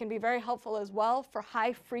 They can be very helpful as well for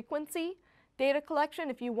high frequency data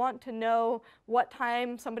collection. If you want to know what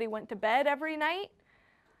time somebody went to bed every night,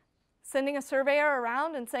 sending a surveyor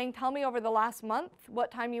around and saying, tell me over the last month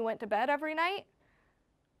what time you went to bed every night.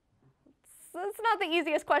 It's not the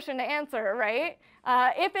easiest question to answer, right?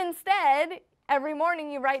 If instead, every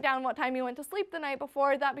morning you write down what time you went to sleep the night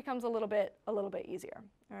before, that becomes a little bit easier,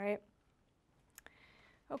 all right?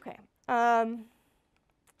 Okay.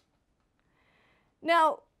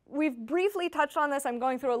 Now, we've briefly touched on this. I'm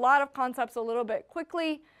going through a lot of concepts a little bit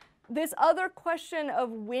quickly. This other question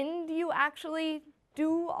of when do you actually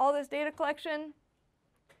do all this data collection?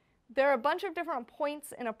 There are a bunch of different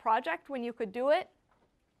points in a project when you could do it.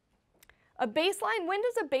 A baseline, when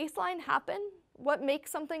does a baseline happen? What makes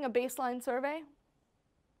something a baseline survey?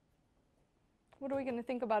 What are we going to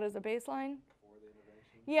think about as a baseline? Before the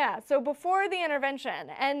intervention. Yeah, so before the intervention.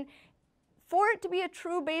 And for it to be a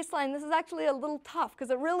true baseline, this is actually a little tough because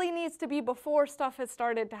it really needs to be before stuff has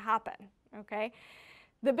started to happen, okay?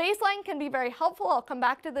 The baseline can be very helpful. I'll come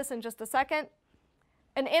back to this in just a second.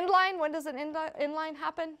 An inline, when does an inline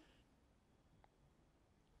happen?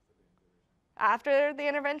 After the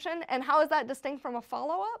intervention. And how is that distinct from a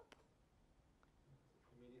follow-up?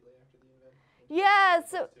 Immediately after the intervention? Yeah,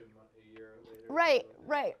 so A year later.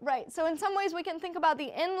 right. So in some ways we can think about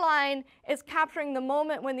the inline as capturing the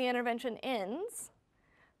moment when the intervention ends.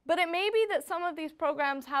 But it may be that some of these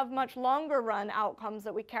programs have much longer run outcomes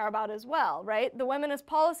that we care about as well, right? The women as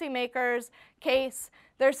policymakers case,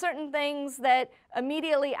 there's certain things that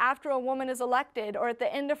immediately after a woman is elected or at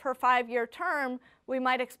the end of her 5-year term, we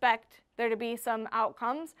might expect there to be some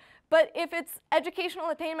outcomes. But if it's educational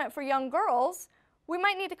attainment for young girls, we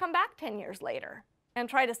might need to come back 10 years later and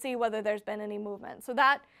try to see whether there's been any movement. So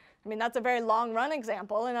that, I mean, that's a very long run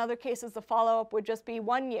example. In other cases, the follow-up would just be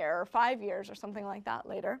 1 year or 5 years or something like that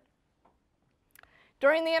later.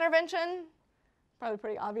 During the intervention, probably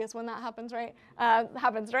pretty obvious when that happens, right?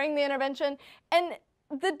 Happens during the intervention. And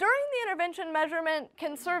the during the intervention measurement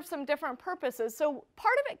can serve some different purposes. So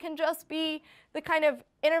part of it can just be the kind of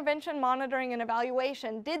intervention monitoring and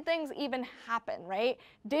evaluation. Did things even happen, right?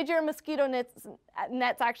 Did your mosquito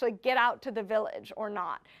nets actually get out to the village or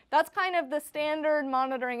not? That's kind of the standard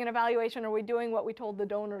monitoring and evaluation. Are we doing what we told the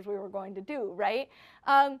donors we were going to do, right?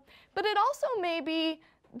 But it also may be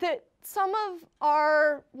that some of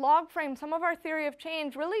our log frame, some of our theory of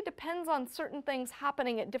change really depends on certain things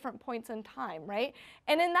happening at different points in time, right?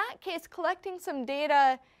 And in that case, collecting some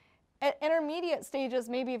data at intermediate stages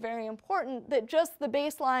may be very important, that just the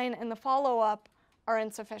baseline and the follow-up are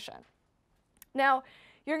insufficient. Now,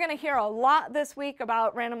 you're going to hear a lot this week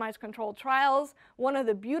about randomized controlled trials. One of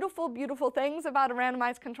the beautiful, beautiful things about a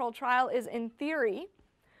randomized controlled trial is, in theory,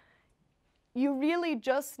 you really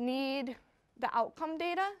just need the outcome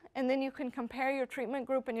data, and then you can compare your treatment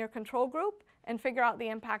group and your control group and figure out the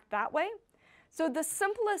impact that way. So the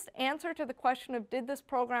simplest answer to the question of did this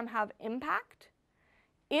program have impact,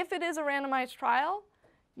 if it is a randomized trial,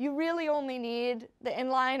 you really only need the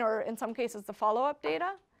inline or in some cases the follow-up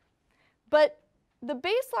data. But the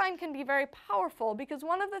baseline can be very powerful because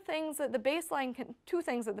one of the things that the baseline can, two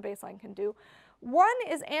things that the baseline can do. One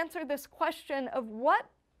is answer this question of what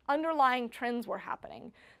underlying trends were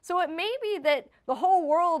happening. So it may be that the whole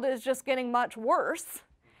world is just getting much worse,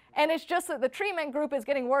 and it's just that the treatment group is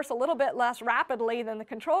getting worse a little bit less rapidly than the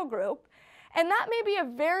control group. And that may be a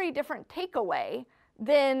very different takeaway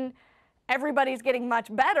than everybody's getting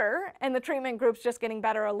much better and the treatment group's just getting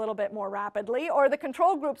better a little bit more rapidly, or the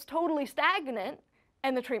control group's totally stagnant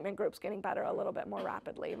and the treatment group's getting better a little bit more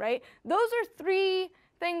rapidly, right? Those are three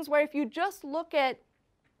things where if you just look at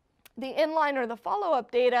the inline or the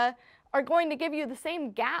follow-up data are going to give you the same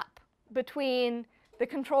gap between the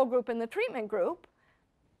control group and the treatment group,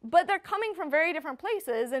 but they're coming from very different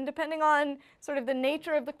places, and depending on sort of the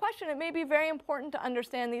nature of the question, it may be very important to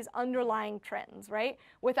understand these underlying trends, right?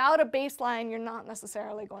 Without a baseline, you're not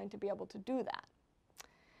necessarily going to be able to do that.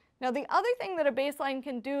 Now, the other thing that a baseline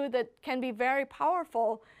can do that can be very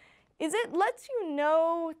powerful is it lets you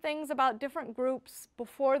know things about different groups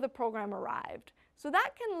before the program arrived. So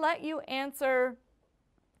that can let you answer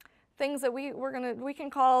things that we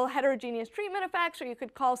can call heterogeneous treatment effects, or you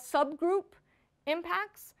could call subgroup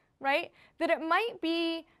impacts, right? That it might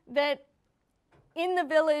be that in the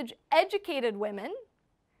village, educated women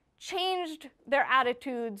changed their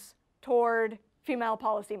attitudes toward female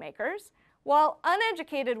policymakers, while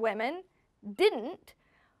uneducated women didn't.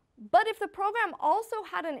 But if the program also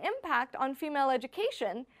had an impact on female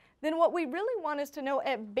education, then what we really want is to know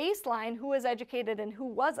at baseline who was educated and who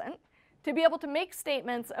wasn't, to be able to make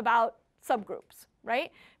statements about subgroups,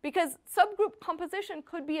 right? Because subgroup composition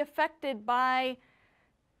could be affected by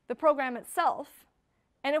the program itself.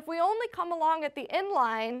 And if we only come along at the end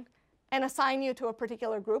line and assign you to a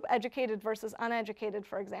particular group, educated versus uneducated,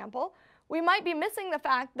 for example, we might be missing the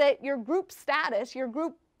fact that your group status, your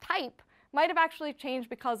group type, might have actually changed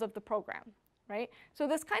because of the program, right? So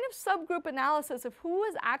this kind of subgroup analysis of who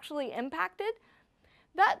is actually impacted,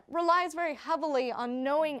 that relies very heavily on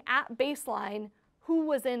knowing at baseline who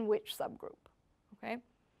was in which subgroup, okay?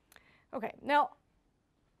 Okay, now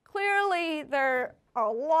clearly there are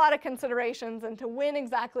a lot of considerations into when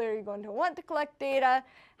exactly are you going to want to collect data,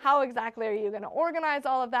 how exactly are you going to organize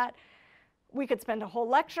all of that. We could spend a whole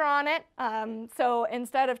lecture on it, so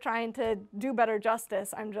instead of trying to do better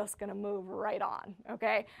justice, I'm just going to move right on,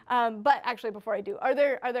 okay? But actually, before I do, are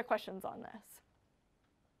there questions on this?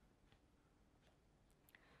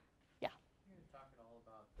 Yeah? You're going to talk at all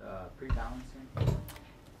about pre-balancing?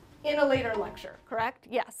 In a later lecture, correct?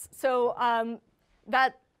 Yes. So I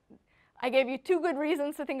gave you 2 good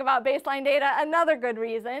reasons to think about baseline data. Another good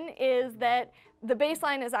reason is that the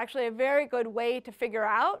baseline is actually a very good way to figure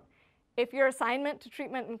out if your assignment to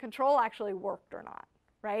treatment and control actually worked or not,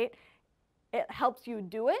 right? It helps you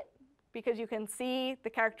do it because you can see the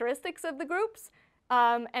characteristics of the groups,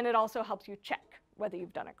 and it also helps you check whether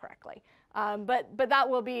you've done it correctly. But that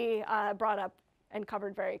will be brought up and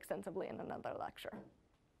covered very extensively in another lecture.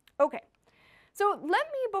 Okay, so let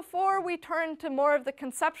me, before we turn to more of the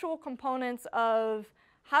conceptual components of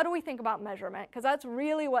how do we think about measurement, because that's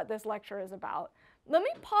really what this lecture is about, let me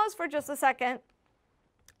pause for just a second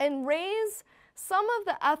and raise some of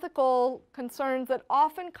the ethical concerns that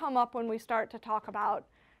often come up when we start to talk about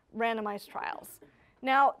randomized trials.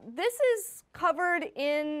 Now, this is covered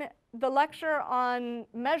in the lecture on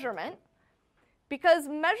measurement, because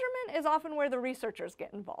measurement is often where the researchers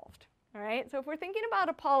get involved. All right? So if we're thinking about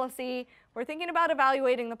a policy, we're thinking about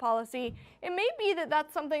evaluating the policy, it may be that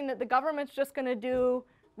that's something that the government's just going to do,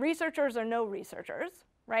 researchers or no researchers,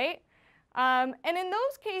 right? And in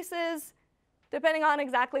those cases, depending on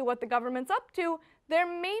exactly what the government's up to, there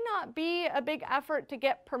may not be a big effort to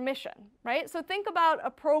get permission, right? So think about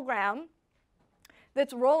a program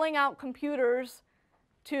that's rolling out computers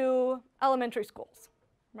to elementary schools,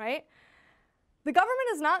 right? The government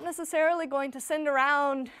is not necessarily going to send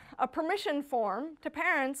around a permission form to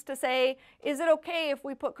parents to say, is it okay if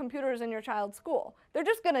we put computers in your child's school? They're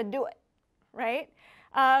just going to do it, right?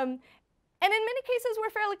 And in many cases, we're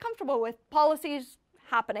fairly comfortable with policies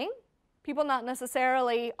happening, people not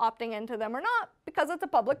necessarily opting into them or not, because it's a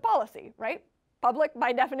public policy, right? Public,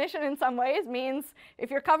 by definition, in some ways, means if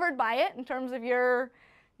you're covered by it in terms of your,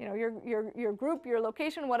 your group, your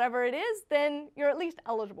location, whatever it is, then you're at least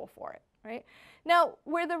eligible for it, right? Now,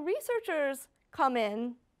 where the researchers come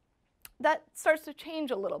in, that starts to change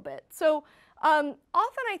a little bit. So often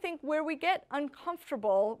I think where we get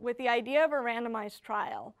uncomfortable with the idea of a randomized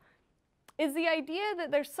trial is the idea that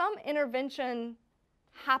there's some intervention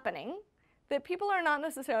happening that people are not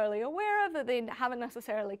necessarily aware of, that they haven't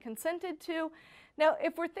necessarily consented to. Now,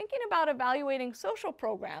 if we're thinking about evaluating social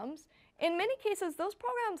programs, in many cases, those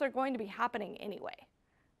programs are going to be happening anyway,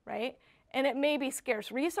 right? And it may be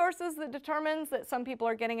scarce resources that determines that some people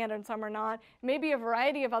are getting it and some are not. It may be a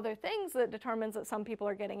variety of other things that determines that some people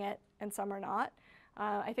are getting it and some are not.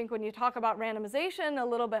 I think when you talk about randomization a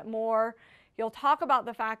little bit more, you'll talk about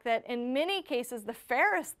the fact that in many cases, the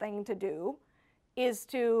fairest thing to do is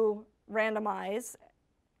to randomize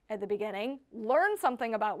at the beginning, learn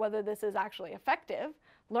something about whether this is actually effective,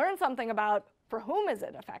 learn something about for whom is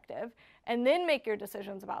it effective, and then make your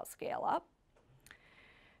decisions about scale up.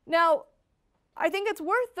 Now, I think it's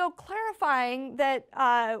worth, though, clarifying that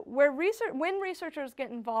when researchers get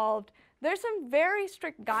involved, there's some very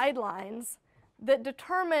strict guidelines that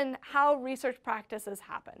determine how research practices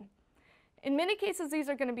happen. In many cases, these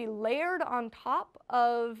are going to be layered on top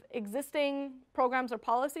of existing programs or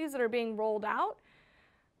policies that are being rolled out.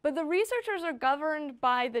 But the researchers are governed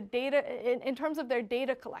by the data in terms of their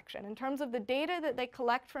data collection, in terms of the data that they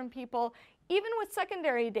collect from people, even with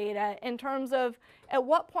secondary data, in terms of at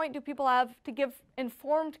what point do people have to give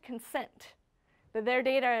informed consent that their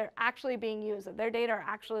data are actually being used, that their data are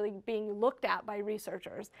actually being looked at by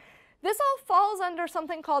researchers. This all falls under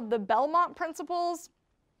something called the Belmont Principles,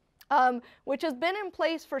 which has been in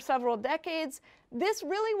place for several decades. This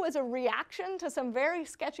really was a reaction to some very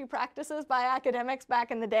sketchy practices by academics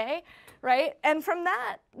back in the day, right? And from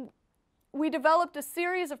that, we developed a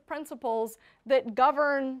series of principles that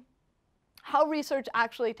govern how research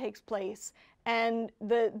actually takes place and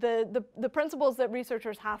the principles that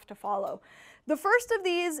researchers have to follow. The first of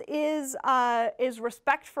these is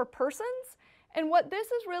respect for persons. And what this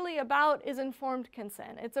is really about is informed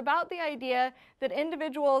consent. It's about the idea that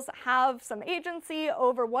individuals have some agency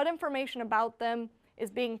over what information about them is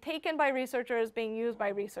being taken by researchers, being used by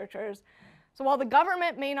researchers. So while the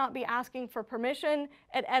government may not be asking for permission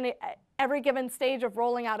at every given stage of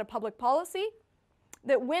rolling out a public policy,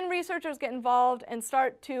 that when researchers get involved and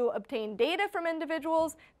start to obtain data from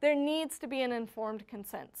individuals, there needs to be an informed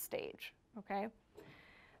consent stage, okay?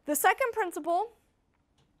 The second principle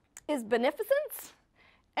is beneficence.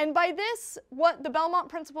 And by this, what the Belmont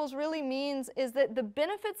Principles really means is that the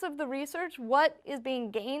benefits of the research, what is being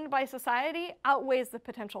gained by society, outweighs the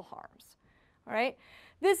potential harms, all right?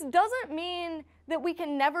 This doesn't mean that we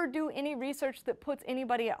can never do any research that puts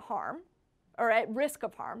anybody at harm, or at risk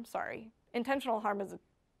of harm, sorry. Intentional harm is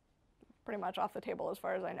pretty much off the table as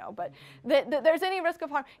far as I know, but that there's any risk of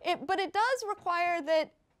harm. But it does require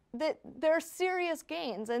that there are serious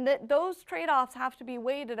gains and that those trade-offs have to be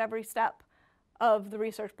weighed at every step of the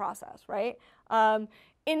research process, right?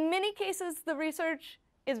 In many cases, the research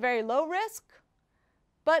is very low risk,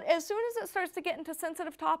 but as soon as it starts to get into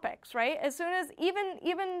sensitive topics, right? As soon as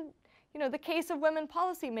even you know, the case of women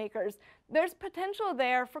policymakers, there's potential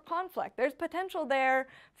there for conflict. There's potential there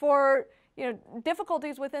for, you know,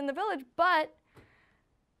 difficulties within the village, but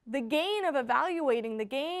the gain of evaluating, the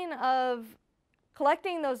gain of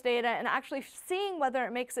collecting those data and actually seeing whether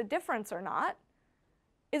it makes a difference or not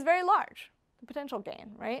is very large, the potential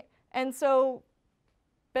gain, right? And so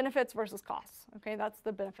benefits versus costs, okay? That's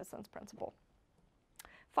the beneficence principle.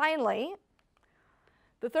 Finally,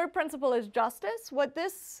 the third principle is justice. What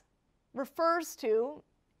this refers to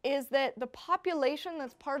is that the population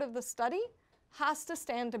that's part of the study has to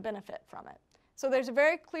stand to benefit from it. So there's a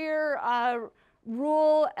very clear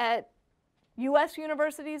rule at US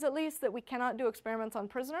universities, at least, that we cannot do experiments on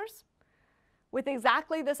prisoners, with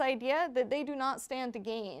exactly this idea that they do not stand to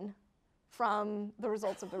gain from the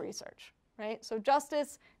results of the research, right? So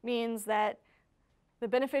justice means that the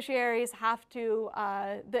beneficiaries have to,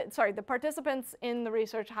 the participants in the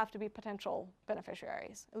research have to be potential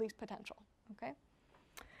beneficiaries, at least potential, okay?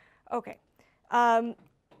 Okay.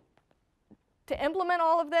 To implement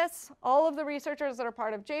all of this, all of the researchers that are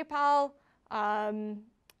part of JPAL,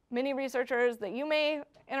 many researchers that you may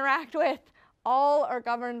interact with, all are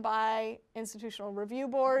governed by institutional review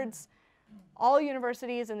boards. All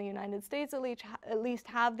universities in the United States at least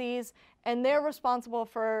have these, and they're responsible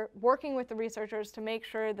for working with the researchers to make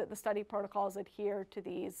sure that the study protocols adhere to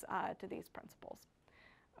these principles.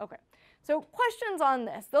 Okay, so questions on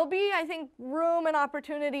this. There'll be, I think, room and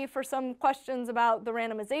opportunity for some questions about the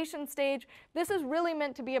randomization stage. This is really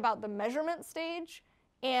meant to be about the measurement stage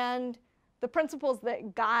and the principles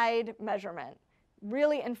that guide measurement.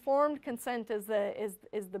 Really informed consent is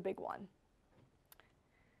the big one.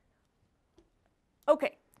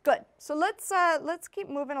 Okay, good. So let's keep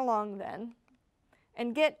moving along then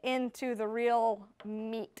and get into the real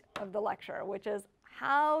meat of the lecture, which is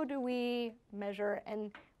how do we measure?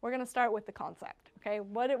 And we're going to start with the concept. Okay,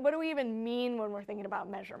 what do we even mean when we're thinking about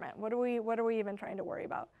measurement? What are we even trying to worry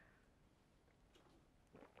about?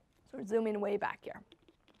 So we're zooming way back here.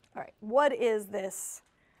 All right, what is this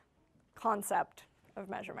concept of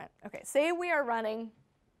measurement? Okay, say we are running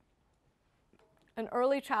an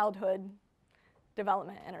early childhood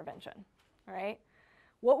development intervention, all right?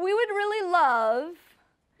 What we would really love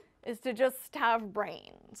is to just have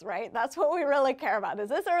brains, right? That's what we really care about. Is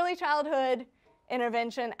this early childhood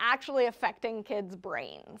intervention actually affecting kids'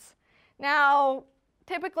 brains? Now,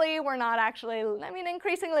 typically we're not actually, I mean,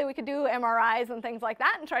 increasingly we could do MRIs and things like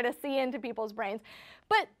that and try to see into people's brains.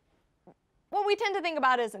 But what we tend to think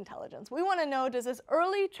about is intelligence. We want to know, does this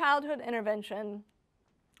early childhood intervention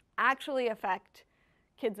actually affect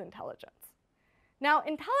kids' intelligence? Now,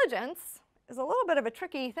 intelligence is a little bit of a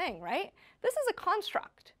tricky thing, right? This is a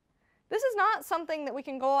construct. This is not something that we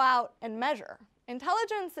can go out and measure.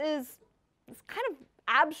 Intelligence is this kind of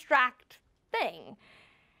abstract thing.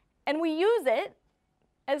 And we use it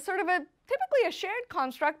as sort of typically a shared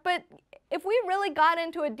construct, but if we really got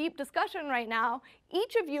into a deep discussion right now,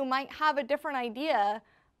 each of you might have a different idea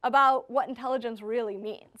about what intelligence really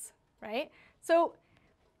means, right? So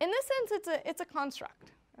in this sense, it's a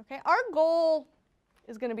construct, okay? Our goal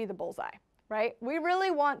is going to be the bullseye, right? We really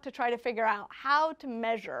want to try to figure out how to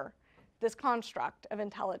measure this construct of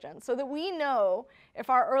intelligence so that we know if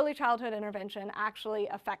our early childhood intervention actually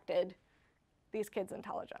affected these kids'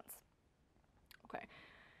 intelligence. Okay.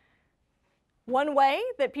 One way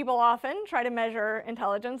that people often try to measure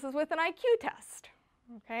intelligence is with an IQ test.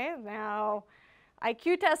 Okay, now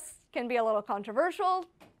IQ tests can be a little controversial.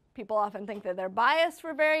 People often think that they're biased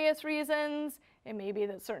for various reasons. It may be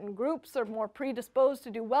that certain groups are more predisposed to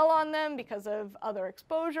do well on them because of other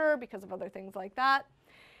exposure, because of other things like that.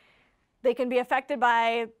 They can be affected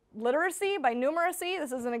by literacy, by numeracy.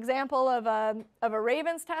 This is an example of a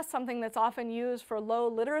Raven's test, something that's often used for low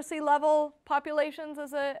literacy level populations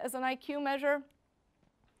as an IQ measure.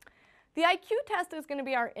 The IQ test is going to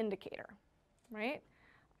be our indicator, right?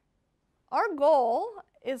 Our goal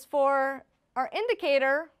is for our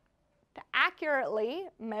indicator to accurately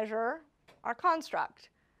measure our construct.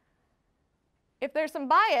 If there's some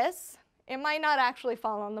bias, it might not actually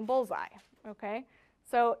fall on the bullseye, okay?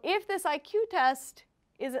 So if this IQ test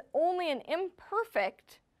is only an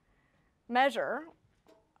imperfect measure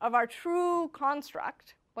of our true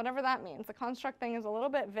construct, whatever that means, the construct thing is a little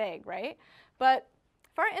bit vague, right? But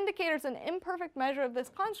if our indicator is an imperfect measure of this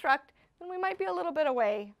construct, then we might be a little bit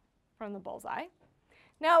away from the bullseye.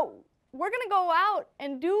 Now, we're going to go out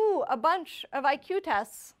and do a bunch of IQ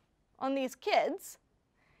tests on these kids,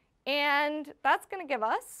 and that's going to give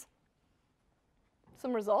us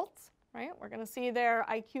some results, right? We're going to see their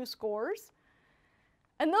IQ scores,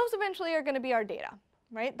 and those eventually are going to be our data,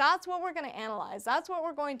 right? That's what we're going to analyze. That's what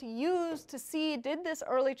we're going to use to see, did this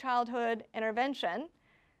early childhood intervention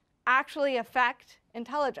actually affect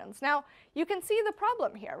intelligence? Now, you can see the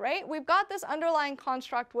problem here, right? We've got this underlying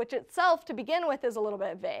construct, which itself, to begin with, is a little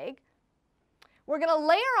bit vague. We're going to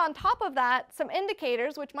layer on top of that some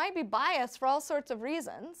indicators, which might be biased for all sorts of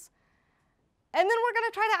reasons. And then we're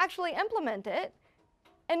going to try to actually implement it.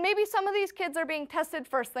 And maybe some of these kids are being tested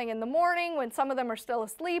first thing in the morning when some of them are still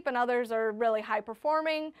asleep and others are really high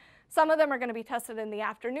performing. Some of them are going to be tested in the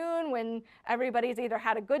afternoon when everybody's either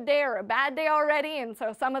had a good day or a bad day already, and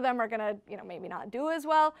so some of them are going to, maybe not do as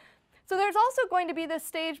well. So there's also going to be this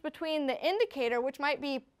stage between the indicator, which might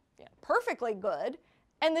be perfectly good,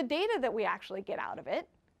 and the data that we actually get out of it,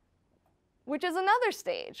 which is another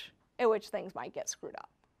stage at which things might get screwed up,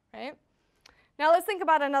 right? Now let's think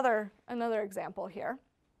about another example here.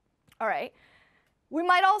 All right. We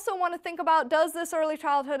might also want to think about, does this early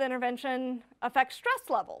childhood intervention affect stress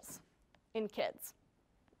levels in kids?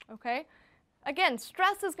 Okay? Again,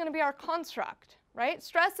 stress is going to be our construct, right?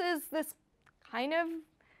 Stress is this kind of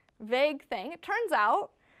vague thing. It turns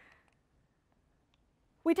out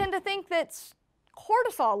we tend to think that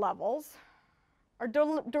cortisol levels are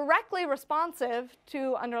directly responsive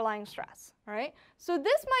to underlying stress, right? So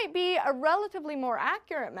this might be a relatively more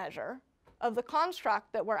accurate measure of the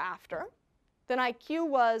construct that we're after than IQ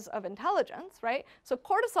was of intelligence, right? So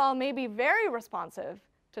cortisol may be very responsive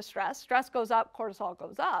to stress. Stress goes up, cortisol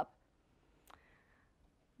goes up.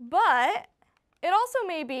 But it also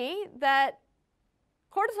may be that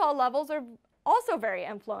cortisol levels are also very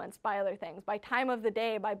influenced by other things, by time of the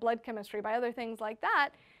day, by blood chemistry, by other things like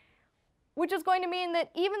that, which is going to mean that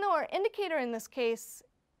even though our indicator in this case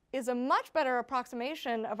is a much better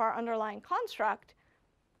approximation of our underlying construct,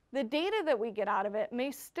 the data that we get out of it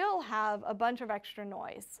may still have a bunch of extra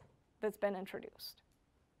noise that's been introduced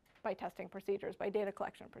by testing procedures, by data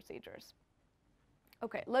collection procedures.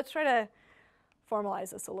 Okay, let's try to formalize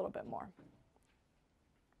this a little bit more.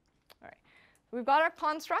 All right, we've got our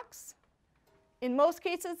constructs. In most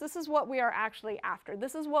cases, this is what we are actually after.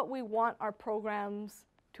 This is what we want our programs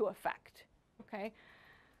to affect, okay?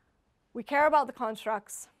 We care about the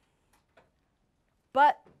constructs,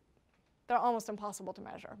 but they're almost impossible to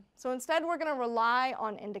measure. So instead, we're going to rely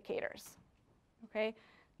on indicators, okay?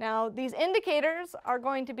 Now, these indicators are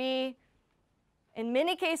going to be, in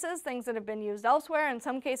many cases, things that have been used elsewhere. In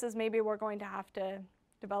some cases, maybe we're going to have to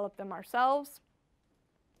develop them ourselves.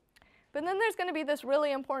 But then there's going to be this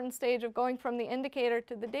really important stage of going from the indicator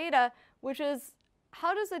to the data, which is,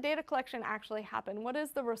 how does the data collection actually happen? What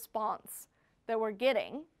is the response that we're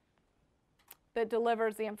getting that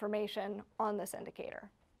delivers the information on this indicator?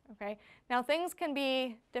 Okay. Now, things can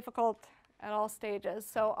be difficult at all stages.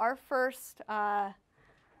 So our first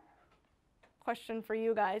question for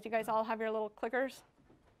you guys all have your little clickers?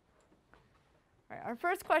 All right, our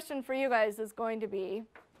first question for you guys is going to be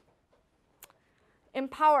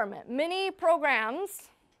empowerment. Many programs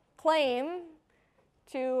claim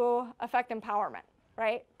to affect empowerment,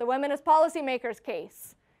 right? The women as policymakers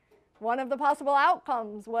case. One of the possible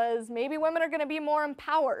outcomes was maybe women are going to be more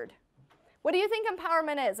empowered. What do you think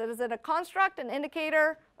empowerment is? Is it a construct, an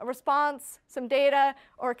indicator, a response, some data,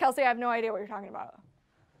 or Kelsey, I have no idea what you're talking about?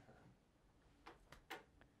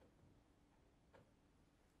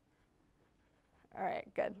 All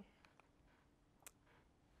right, good.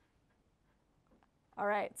 All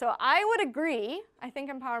right, so I would agree. I think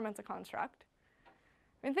empowerment's a construct.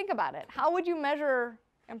 I mean, think about it. How would you measure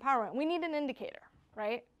empowerment? We need an indicator,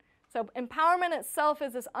 right? So empowerment itself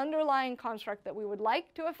is this underlying construct that we would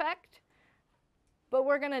like to affect, but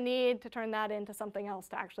we're going to need to turn that into something else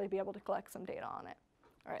to actually be able to collect some data on it.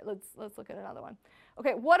 All right, let's look at another one.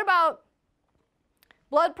 Okay, what about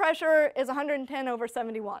blood pressure is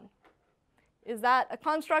 110/71? Is that a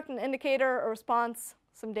construct, an indicator, a response,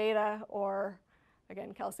 some data, or,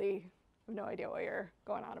 again, Kelsey, I have no idea what you're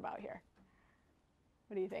going on about here.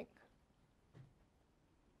 What do you think?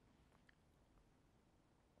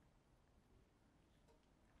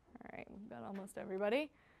 All right, we've got almost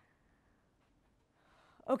everybody.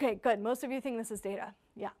 Okay, good. Most of you think this is data.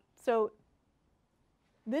 Yeah. So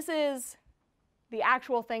this is the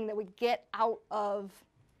actual thing that we get out of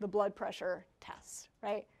the blood pressure test,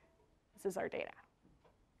 right? This is our data.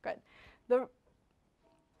 Good. The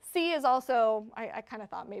C is also, I kind of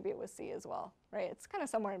thought maybe it was C as well, right? It's kind of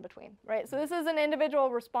somewhere in between, right? So this is an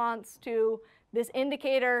individual response to this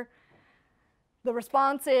indicator. The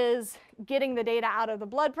response is getting the data out of the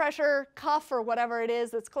blood pressure cuff or whatever it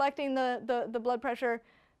is that's collecting the blood pressure.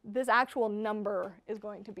 This actual number is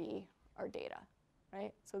going to be our data,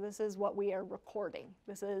 right? So this is what we are recording.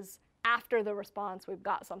 This is after the response, we've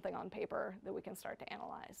got something on paper that we can start to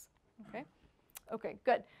analyze, okay? Okay,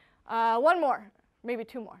 good. One more, maybe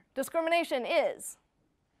two more. Discrimination is?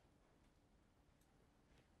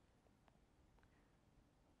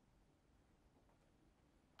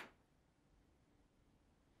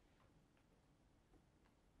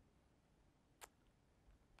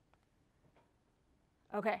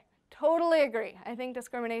 Okay, totally agree. I think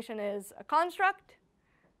discrimination is a construct.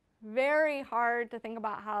 Very hard to think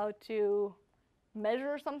about how to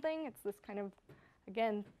measure something. It's this kind of,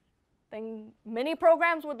 again, thing many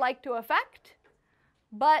programs would like to affect,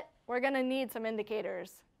 but we're going to need some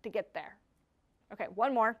indicators to get there. Okay,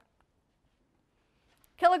 one more.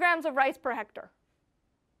 Kilograms of rice per hectare.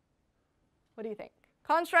 What do you think?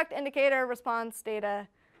 Construct, indicator, response, data,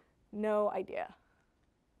 no idea.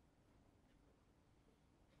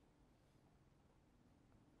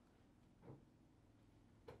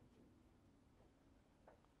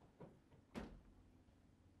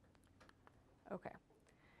 Okay.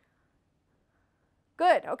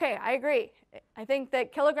 Good, okay, I agree. I think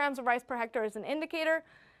that kilograms of rice per hectare is an indicator.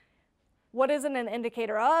 What is it an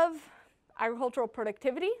indicator of? Agricultural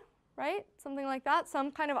productivity, right? Something like that,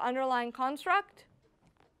 some kind of underlying construct.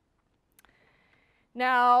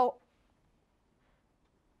 Now,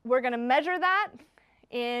 we're going to measure that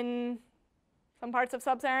in some parts of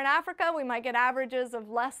sub-Saharan Africa. We might get averages of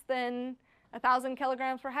less than 1,000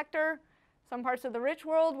 kilograms per hectare. Some parts of the rich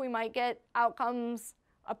world, we might get outcomes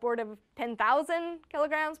upward of 10,000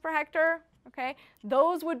 kilograms per hectare, okay?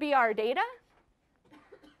 Those would be our data.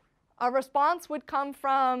 Our response would come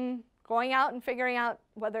from going out and figuring out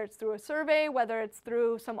whether it's through a survey, whether it's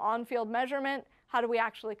through some on-field measurement, how do we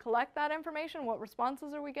actually collect that information, what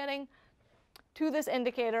responses are we getting to this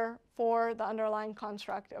indicator for the underlying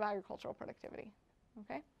construct of agricultural productivity,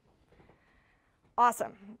 okay?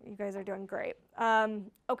 Awesome, you guys are doing great.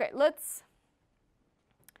 Okay, let's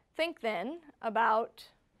think then about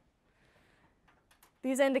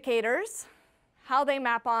these indicators, how they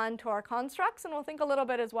map on to our constructs, and we'll think a little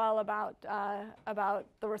bit as well about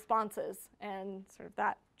the responses and sort of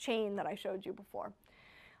that chain that I showed you before.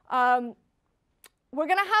 We're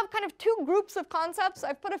going to have kind of two groups of concepts.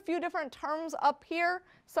 I've put a few different terms up here.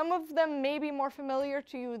 Some of them may be more familiar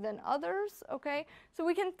to you than others, okay? So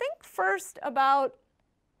we can think first about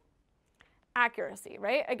accuracy,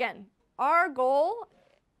 right? Again, our goal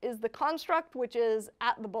is the construct which is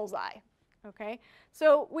at the bullseye, okay?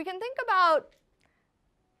 So we can think about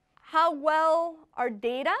how well our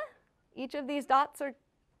data, each of these dots are a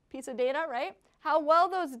piece of data, right? How well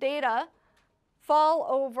those data fall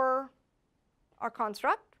over our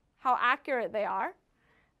construct, how accurate they are.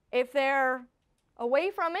 If they're away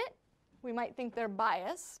from it, we might think they're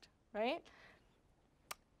biased, right?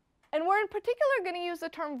 And we're in particular going to use the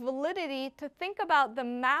term validity to think about the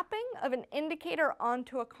mapping of an indicator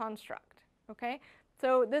onto a construct, okay?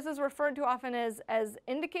 So this is referred to often as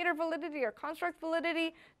indicator validity or construct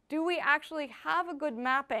validity. Do we actually have a good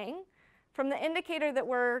mapping from the indicator that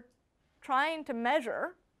we're trying to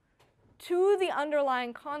measure to the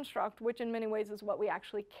underlying construct, which in many ways is what we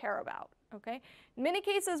actually care about, okay? In many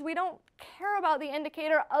cases, we don't care about the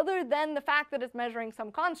indicator other than the fact that it's measuring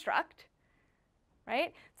some construct,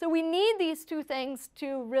 right? So we need these two things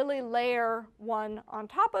to really layer one on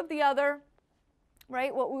top of the other,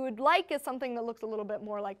 right? What we would like is something that looks a little bit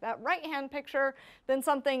more like that right-hand picture than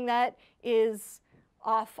something that is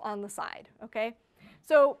off on the side, okay?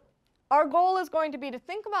 So our goal is going to be to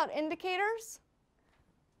think about indicators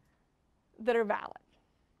that are valid,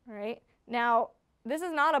 right? Now, this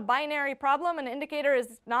is not a binary problem. An indicator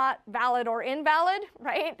is not valid or invalid,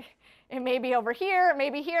 right? It may be over here, it may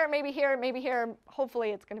be here, it may be here, it may be here.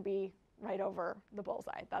 Hopefully it's going to be right over the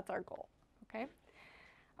bullseye. That's our goal, okay?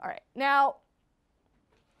 All right, now,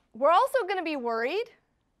 we're also going to be worried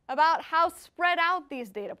about how spread out these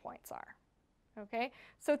data points are, okay?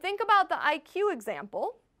 So think about the IQ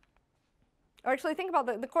example, or actually think about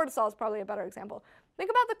the cortisol is probably a better example.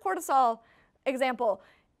 Think about the cortisol example.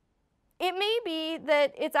 It may be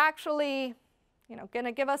that it's actually, going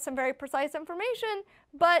to give us some very precise information,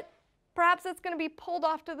 but perhaps it's going to be pulled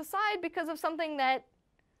off to the side because of something that,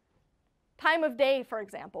 time of day, for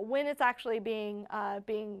example, when it's actually being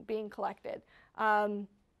collected.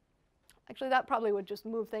 Actually, that probably would just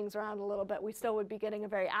move things around a little bit. We still would be getting a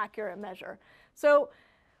very accurate measure. So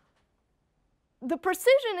the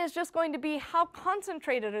precision is just going to be how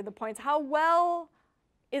concentrated are the points, how well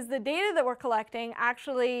is the data that we're collecting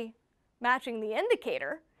actually matching the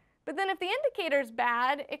indicator. But then if the indicator is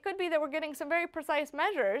bad, it could be that we're getting some very precise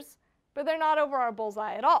measures, but they're not over our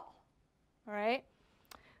bullseye at all right?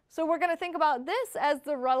 So we're going to think about this as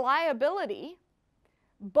the reliability,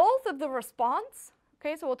 both of the response,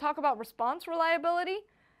 okay, so we'll talk about response reliability,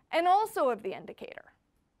 and also of the indicator,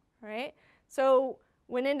 right? So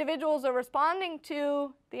when individuals are responding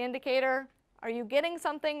to the indicator, are you getting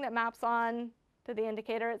something that maps on to the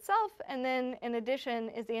indicator itself? And then in addition,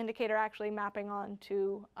 is the indicator actually mapping on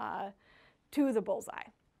to the bullseye?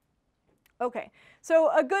 Okay, so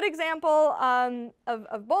a good example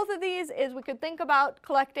of both of these is we could think about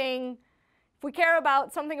collecting, if we care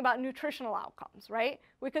about something about nutritional outcomes, right?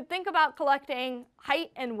 We could think about collecting height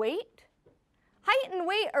and weight. Height and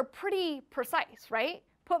weight are pretty precise, right?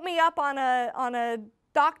 Put me up on a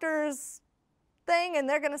doctor's thing and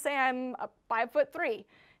they're going to say I'm 5'3".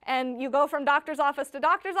 And you go from doctor's office to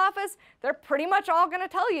doctor's office, they're pretty much all going to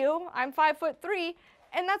tell you I'm 5'3",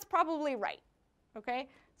 and that's probably right, okay?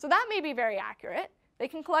 So that may be very accurate. They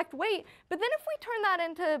can collect weight, but then if we turn that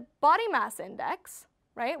into body mass index,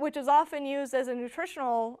 right, which is often used as a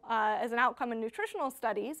nutritional, as an outcome in nutritional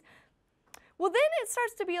studies, well then it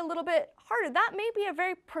starts to be a little bit harder. That may be a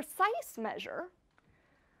very precise measure,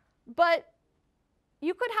 but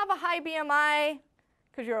you could have a high BMI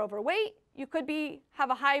because you're overweight. You could have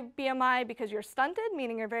a high BMI because you're stunted,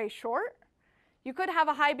 meaning you're very short. You could have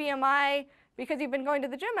a high BMI because you've been going to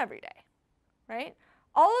the gym every day, right?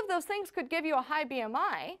 All of those things could give you a high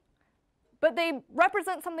BMI, but they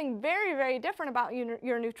represent something very, very different about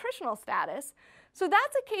your nutritional status. So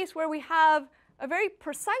that's a case where we have a very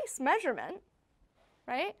precise measurement,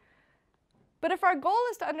 right? But if our goal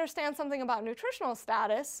is to understand something about nutritional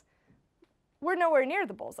status, we're nowhere near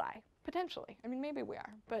the bullseye, potentially. I mean, maybe we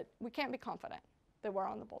are, but we can't be confident that we're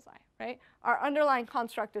on the bullseye, right? Our underlying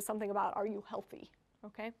construct is something about, are you healthy,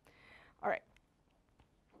 okay? All right.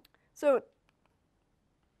 So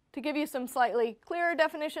to give you some slightly clearer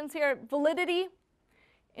definitions here, validity.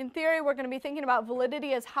 In theory, we're going to be thinking about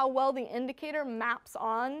validity as how well the indicator maps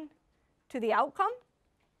on to the outcome,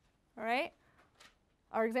 all right?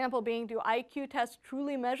 Our example being, do IQ tests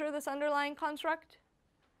truly measure this underlying construct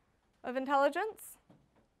of intelligence?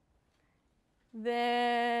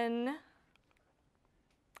 Then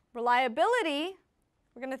reliability,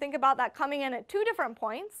 we're going to think about that coming in at 2 different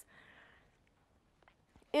points.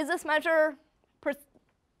 Is this measure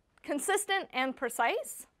consistent and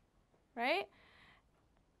precise, right?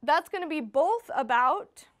 That's going to be both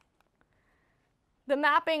about the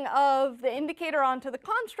mapping of the indicator onto the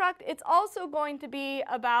construct. It's also going to be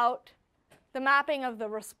about the mapping of the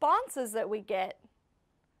responses that we get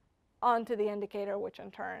onto the indicator, which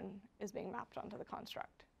in turn is being mapped onto the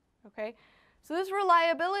construct, okay? So this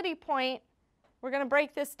reliability point, we're going to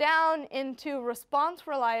break this down into response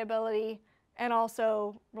reliability and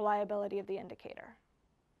also reliability of the indicator,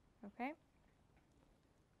 okay?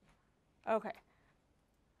 Okay.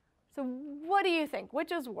 So what do you think?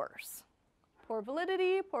 Which is worse? Poor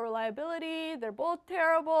validity, poor reliability, they're both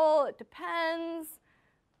terrible, it depends.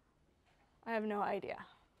 I have no idea.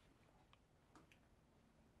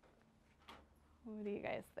 What do you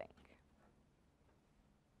guys think?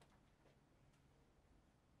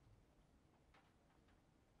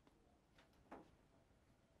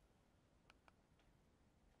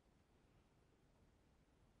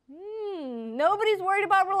 Nobody's worried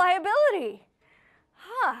about reliability.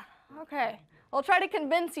 Huh, okay. I'll try to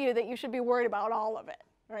convince you that you should be worried about all of it.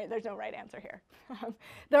 Right? There's no right answer here.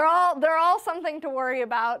 They're all something to worry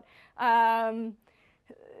about. I'm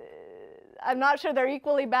not sure they're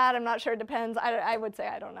equally bad. I'm not sure it depends. I would say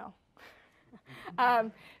I don't know.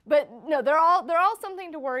 But no, they're all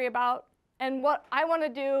something to worry about. And what I want to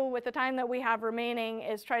do with the time that we have remaining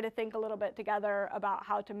is try to think a little bit together about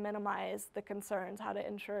how to minimize the concerns, how to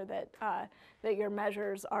ensure that, that your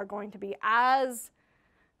measures are going to be as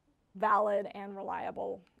valid and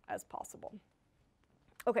reliable as possible.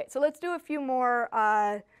 Okay, so let's do a few more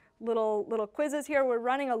little quizzes here. We're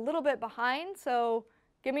running a little bit behind, so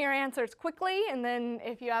give me your answers quickly, and then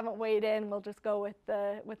if you haven't weighed in, we'll just go with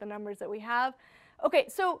the numbers that we have. Okay,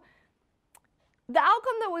 so the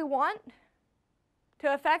outcome that we want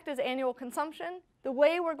to affect is annual consumption. The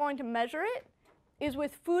way we're going to measure it is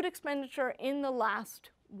with food expenditure in the last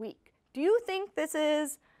week. Do you think this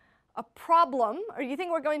is a problem, or do you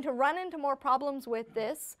think we're going to run into more problems with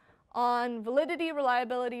this on validity,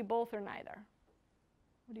 reliability, both, or neither?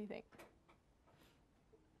 What do you think?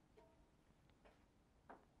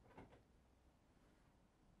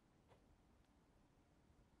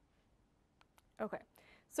 Okay,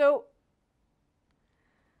 so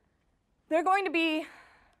there are going to be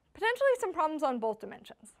potentially some problems on both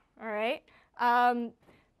dimensions, all right?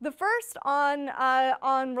 The first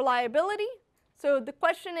on reliability. So the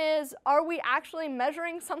question is, are we actually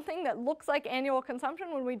measuring something that looks like annual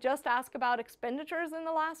consumption when we just ask about expenditures in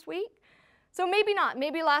the last week? So maybe not.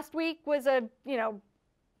 Maybe last week was a,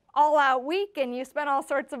 all-out week and you spent all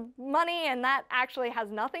sorts of money and that actually has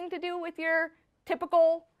nothing to do with your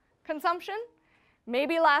typical consumption.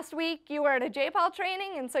 Maybe last week you were at a JPAL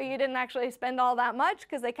training and so you didn't actually spend all that much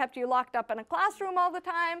because they kept you locked up in a classroom all the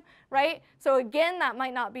time, right? So again, that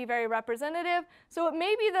might not be very representative. So it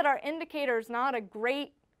may be that our indicator is not a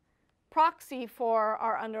great proxy for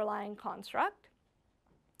our underlying construct.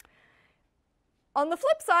 On the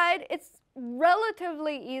flip side, it's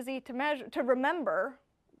relatively easy to remember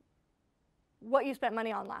what you spent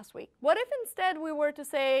money on last week. What if instead we were to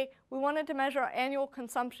say we wanted to measure our annual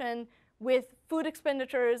consumption with food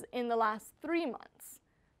expenditures in the last 3 months?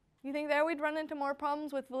 You think there we'd run into more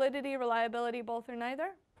problems with validity, reliability, both, or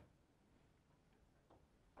neither?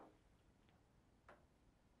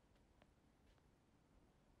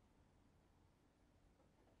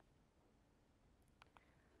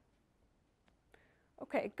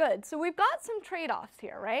 Okay, good. So we've got some trade-offs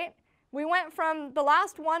here, right? We went from the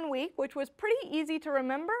last 1 week, which was pretty easy to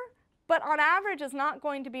remember, but on average is not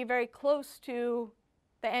going to be very close to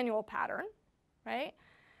the annual pattern, right?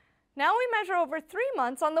 Now we measure over 3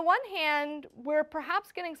 months. On the one hand, we're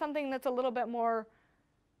perhaps getting something that's a little bit more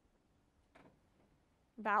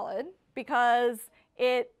valid because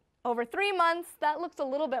over 3 months, that looks a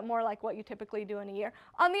little bit more like what you typically do in a year.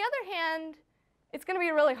 On the other hand, it's going to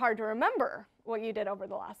be really hard to remember what you did over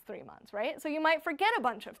the last 3 months, right? So you might forget a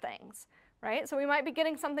bunch of things, right? So we might be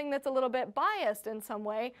getting something that's a little bit biased in some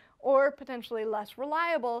way or potentially less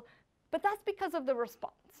reliable, but that's because of the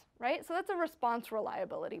response, right? So that's a response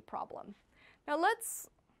reliability problem. Now let's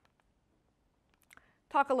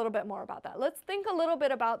talk a little bit more about that. Let's think a little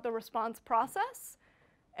bit about the response process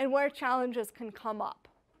and where challenges can come up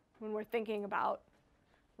when we're thinking about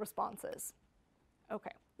responses.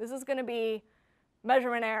 Okay, this is going to be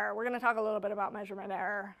measurement error. We're going to talk a little bit about measurement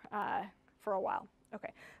error for a while.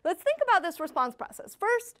 Okay, let's think about this response process.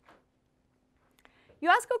 First, you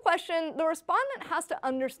ask a question, the respondent has to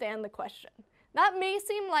understand the question. That may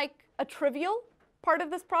seem like a trivial part of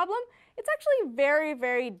this problem. It's actually very,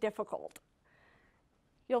 very difficult.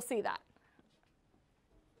 You'll see that.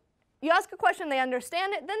 You ask a question, they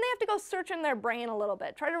understand it, then they have to go search in their brain a little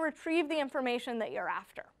bit, try to retrieve the information that you're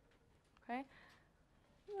after. Okay?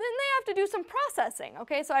 Then they have to do some processing.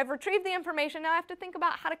 Okay, so I've retrieved the information, now I have to think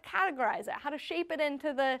about how to categorize it, how to shape it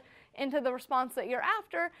into the response that you're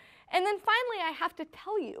after. And then finally, I have to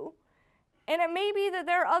tell you, and it may be that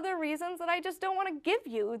there are other reasons that I just don't want to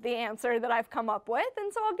give you the answer that I've come up with,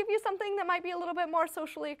 and so I'll give you something that might be a little bit more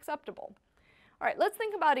socially acceptable. All right, let's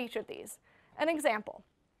think about each of these. An example.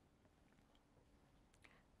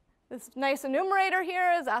 This nice enumerator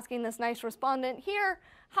here is asking this nice respondent here,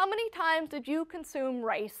 how many times did you consume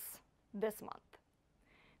rice this month?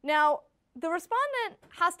 Now, the respondent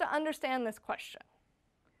has to understand this question.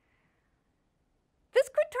 This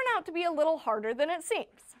could turn out to be a little harder than it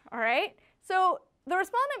seems, all right? So the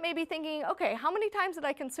respondent may be thinking, okay, how many times did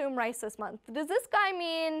I consume rice this month? Does this guy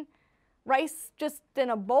mean rice just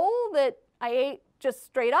in a bowl that I ate just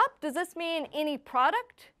straight up? Does this mean any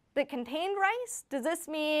product that contained rice? Does this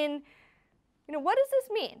mean, what does this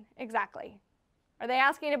mean exactly? Are they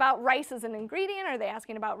asking about rice as an ingredient? Are they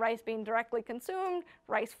asking about rice being directly consumed?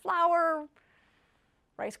 Rice flour?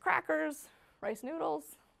 Rice crackers? Rice noodles?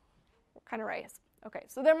 What kind of rice? Okay,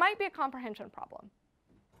 so there might be a comprehension problem.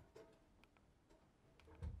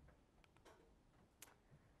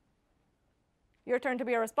 your turn to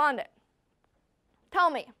be a respondent.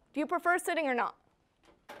 Tell me, do you prefer sitting or not?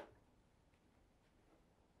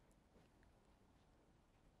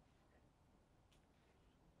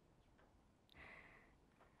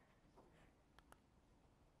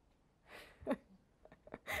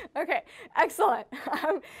 Okay, excellent.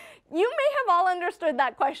 You may have all understood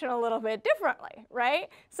that question a little bit differently, right?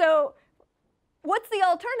 So what's the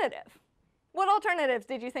alternative? What alternatives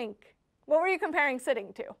did you think? What were you comparing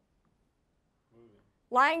sitting to?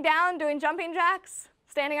 Lying down, doing jumping jacks,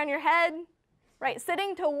 standing on your head, right?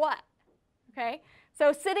 Sitting to what? Okay,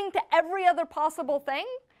 so sitting to every other possible thing?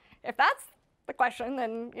 If that's the question,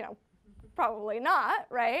 then, you know, probably not,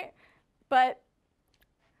 right? But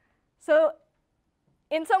so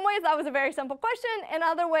in some ways, that was a very simple question. In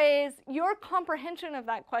other ways, your comprehension of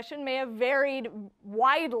that question may have varied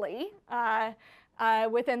widely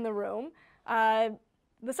within the room.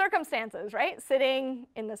 The circumstances, right? Sitting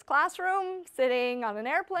in this classroom, sitting on an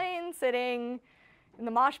airplane, sitting in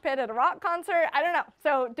the mosh pit at a rock concert, I don't know.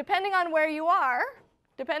 So depending on where you are,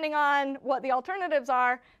 depending on what the alternatives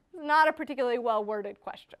are, it's not a particularly well-worded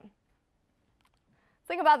question.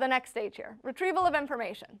 Think about the next stage here, retrieval of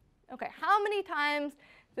information. Okay, how many times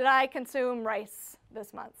did I consume rice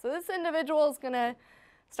this month? So this individual is going to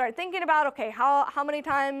start thinking about, okay, how many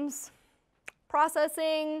times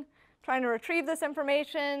processing, trying to retrieve this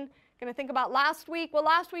information. Going to think about last week. Well,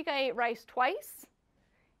 last week I ate rice twice.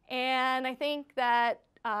 And I think that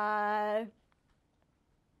that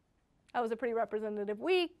was a pretty representative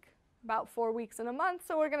week, about 4 weeks in a month.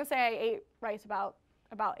 So we're going to say I ate rice about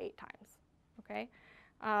 8 times. Okay.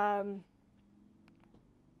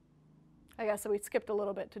 I guess so we skipped a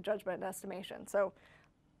little bit to judgment and estimation. So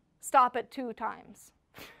stop at 2 times.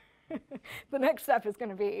 The next step is going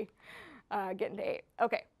to be getting to 8.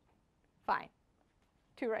 Okay, fine.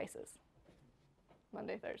 2 rices,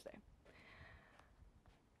 Monday, Thursday.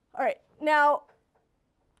 All right, now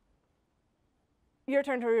your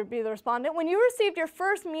turn to be the respondent. When you received your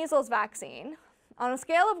first measles vaccine, on a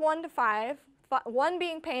scale of 1 to 5, 1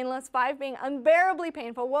 being painless, 5 being unbearably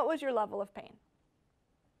painful, what was your level of pain?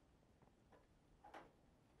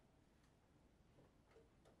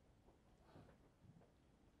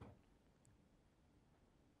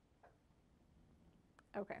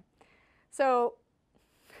 Okay, so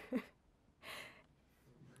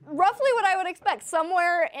roughly what I would expect,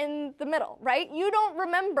 somewhere in the middle, right? You don't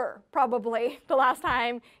remember probably the last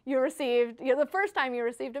time you received, the first time you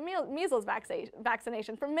received a measles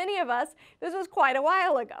vaccination. For many of us, this was quite a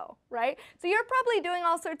while ago, right? So you're probably doing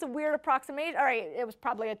all sorts of weird approximations. All right, it was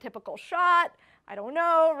probably a typical shot. I don't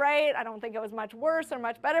know, right? I don't think it was much worse or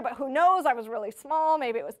much better, but who knows? I was really small.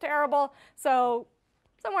 Maybe it was terrible. So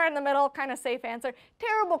somewhere in the middle, kind of safe answer.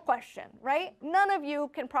 Terrible question, right? None of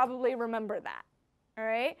you can probably remember that, all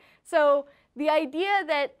right? So the idea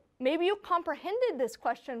that maybe you comprehended this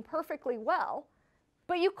question perfectly well,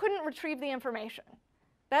 but you couldn't retrieve the information.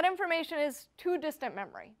 That information is too distant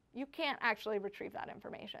memory. You can't actually retrieve that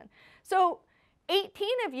information. So 18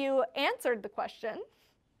 of you answered the question,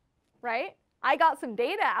 right? I got some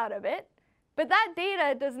data out of it, but that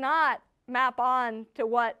data does not map on to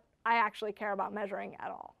what I actually care about measuring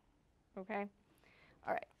at all, okay?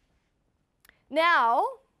 All right. Now,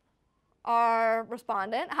 our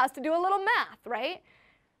respondent has to do a little math, right?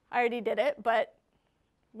 I already did it, but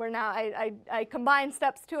we're now, I combined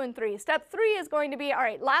steps 2 and 3. Step 3 is going to be, all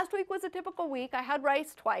right, last week was a typical week. I had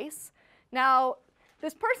rice twice. Now,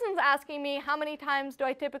 this person's asking me how many times do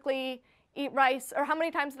I typically eat rice, or how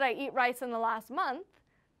many times did I eat rice in the last month?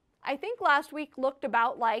 I think last week looked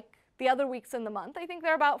about like the other weeks in the month. I think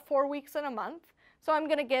there are about 4 weeks in a month. So I'm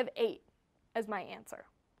going to give 8 as my answer.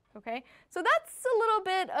 Okay? So that's a little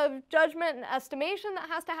bit of judgment and estimation that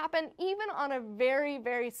has to happen even on a very,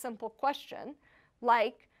 very simple question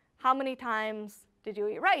like how many times did you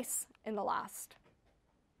eat rice in the last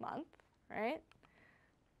month, right?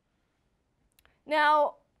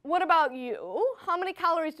 Now, what about you? How many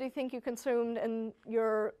calories do you think you consumed in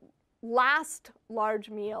your last large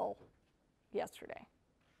meal yesterday?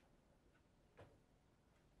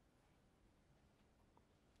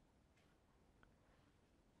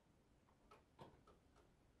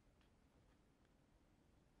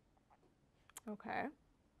 Okay.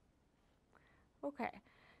 Okay.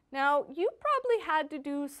 Now, you probably had to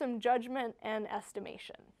do some judgment and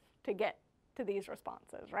estimation to get to these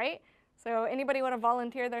responses, right? So anybody want to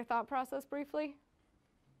volunteer their thought process briefly?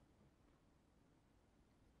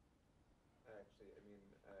 Actually, I mean,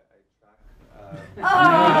 I track.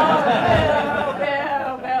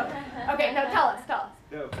 Oh, Bill. Okay, no, tell us.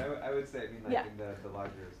 No, but I would say, I mean, Yeah. in the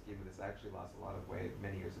larger scheme of this, I actually lost a lot of weight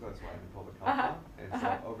many years ago. That's why I'm in public health now. And so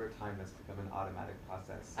over time, it's become an automatic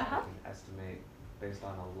process. I can estimate based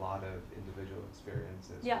on a lot of individual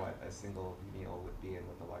experiences what a single meal would be and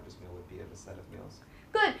what the largest meal would be of a set of meals.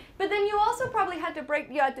 Good, but then you also probably had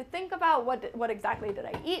to you had to think about what exactly did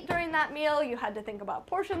I eat during that meal. You had to think about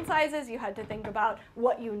portion sizes. You had to think about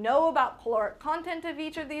what you know about caloric content of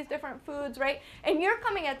each of these different foods, right? And you're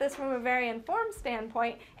coming at this from a very informed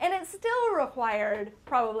standpoint, and it still required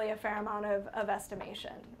probably a fair amount of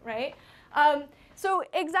estimation, right? So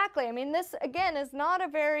exactly, I mean, this again is not a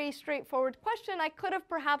very straightforward question. I could have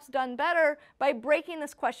perhaps done better by breaking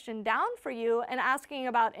this question down for you and asking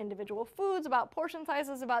about individual foods, about portion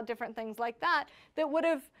sizes, about different things like that, that would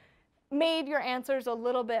have made your answers a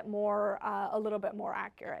little bit more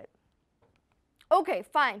accurate. Okay,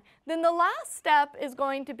 fine. Then the last step is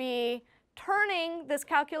going to be turning this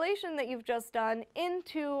calculation that you've just done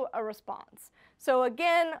into a response. So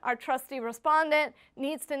again, our trusty respondent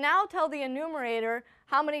needs to now tell the enumerator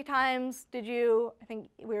how many times did you, I think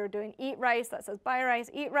we were doing eat rice, that says buy rice,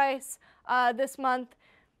 eat rice this month.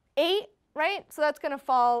 8, right? So that's going to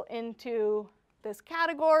fall into this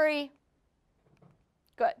category.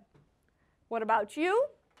 Good. What about you?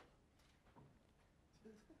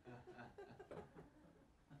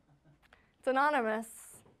 It's anonymous.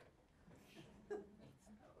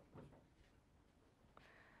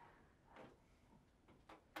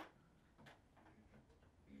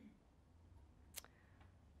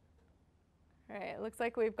 All right, it looks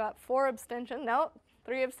like we've got 4 abstentions. No,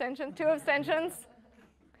 3 abstentions, 2 abstentions.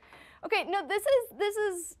 Okay, no, this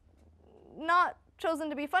is not chosen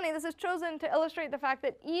to be funny. This is chosen to illustrate the fact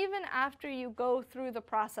that even after you go through the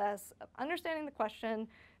process of understanding the question,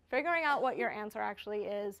 figuring out what your answer actually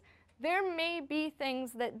is, there may be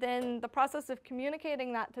things that then the process of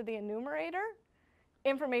communicating that to the enumerator,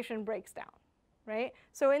 information breaks down, right?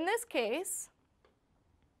 So in this case,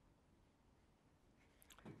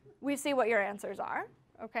 we see what your answers are,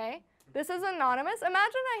 okay? This is anonymous.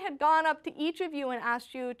 Imagine I had gone up to each of you and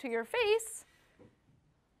asked you to your face.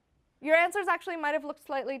 Your answers actually might have looked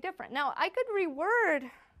slightly different. Now, I could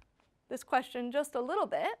reword this question just a little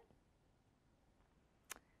bit.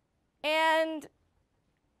 And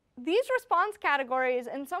these response categories,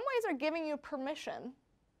 in some ways, are giving you permission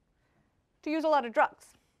to use a lot of drugs,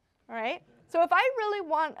 all right? So if I really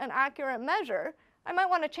want an accurate measure, I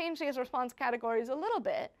might want to change these response categories a little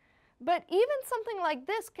bit. But even something like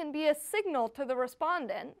this can be a signal to the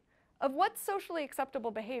respondent of what's socially acceptable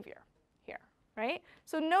behavior here, right?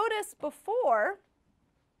 So notice before,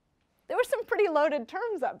 there were some pretty loaded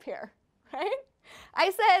terms up here, right? I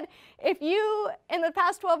said, if you, in the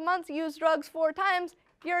past 12 months, used drugs 4 times,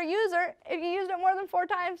 you're a user. If you used it more than 4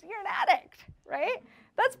 times, you're an addict, right?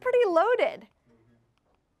 That's pretty loaded.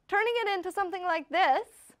 Turning it into something like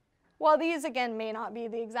this, while these, again, may not be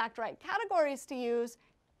the exact right categories to use,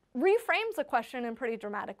 reframes the question in pretty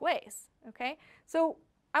dramatic ways, okay? So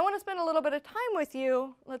I want to spend a little bit of time with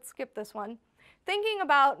you, let's skip this one, thinking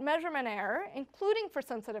about measurement error, including for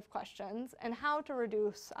sensitive questions, and how to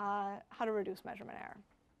reduce measurement error.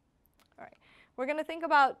 All right, we're going to think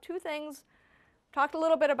about 2 things. Talked a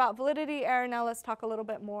little bit about validity error. Now let's talk a little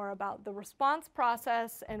bit more about the response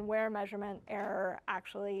process and where measurement error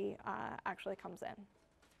actually comes in.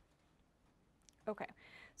 Okay.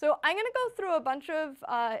 So I'm going to go through a bunch of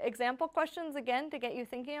example questions again to get you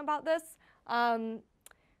thinking about this.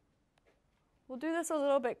 We'll do this a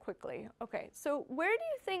little bit quickly. Okay, so where do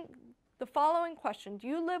you think the following question, do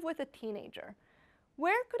you live with a teenager?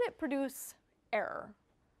 Where could it produce error?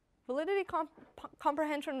 Validity,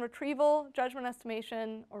 comprehension, retrieval, judgment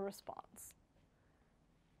estimation, or response?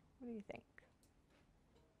 What do you think?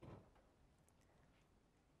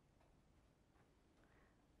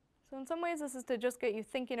 So in some ways, this is to just get you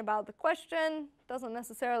thinking about the question. Doesn't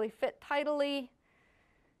necessarily fit tidily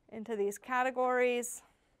into these categories.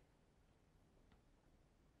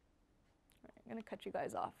 All right, I'm going to cut you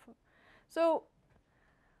guys off. So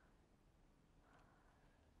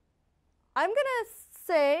I'm going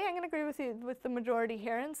to agree with you, with the majority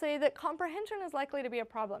here, and say that comprehension is likely to be a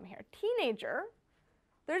problem here. Teenager,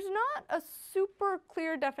 there's not a super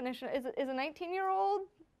clear definition. Is a 19-year-old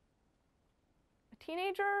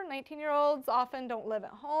teenager? 19-year-olds often don't live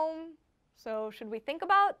at home. So should we think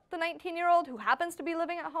about the 19-year-old who happens to be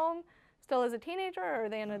living at home still as a teenager, or are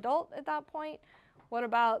they an adult at that point? What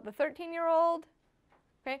about the 13-year-old?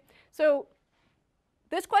 Okay, so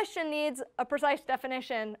this question needs a precise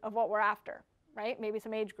definition of what we're after, right? Maybe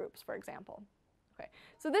some age groups, for example. Okay,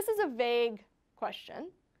 so this is a vague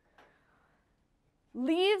question.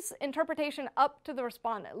 leaves interpretation up to the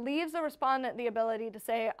respondent, leaves the respondent the ability to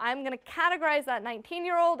say, I'm going to categorize that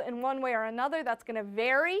 19-year-old in one way or another. That's going to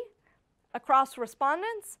vary across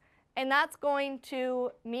respondents, and that's going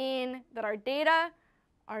to mean that our data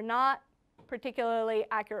are not particularly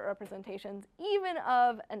accurate representations, even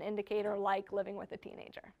of an indicator like living with a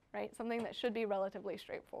teenager, right? Something that should be relatively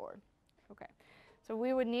straightforward. Okay, so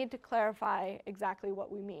we would need to clarify exactly what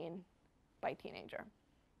we mean by teenager.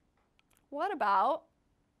 What about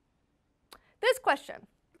this question?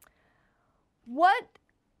 What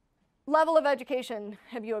level of education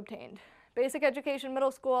have you obtained? Basic education,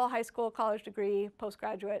 middle school, high school, college degree,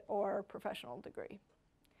 postgraduate, or professional degree?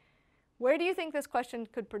 Where do you think this question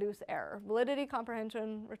could produce error? Validity,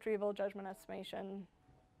 comprehension, retrieval, judgment, estimation,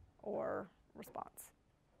 or response?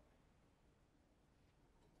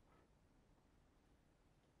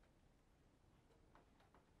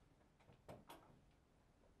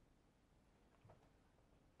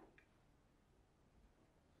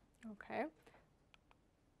 Okay.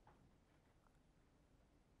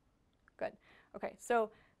 Good. Okay,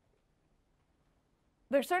 so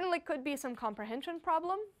there certainly could be some comprehension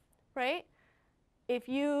problem, right? If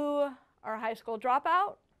you are a high school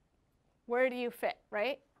dropout, where do you fit,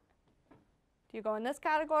 right? Do you go in this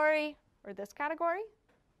category or this category,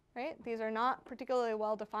 right? These are not particularly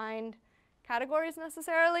well-defined categories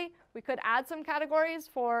necessarily. We could add some categories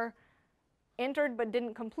for entered but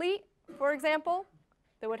didn't complete, for example,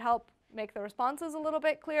 that would help make the responses a little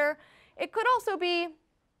bit clearer. It could also be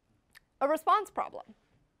a response problem,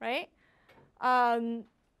 right?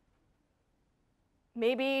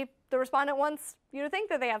 Maybe the respondent wants you to think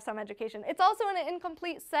that they have some education. It's also an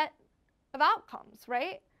incomplete set of outcomes,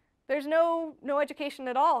 right? There's no education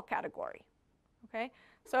at all category, okay?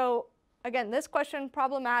 So again, this question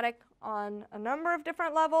problematic on a number of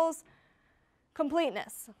different levels.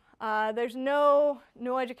 Completeness. There's no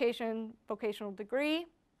education vocational degree.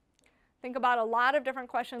 Think about a lot of different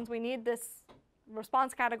questions. We need this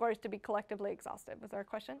response categories to be collectively exhaustive. Is there a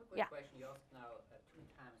question? Yeah. Question you asked now 2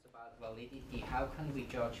 times about validity. How can we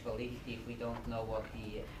judge validity if we don't know what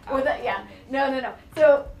the outcome is? No.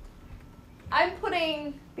 So I'm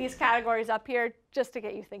putting these categories up here just to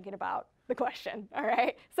get you thinking about the question, all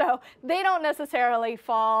right? So they don't necessarily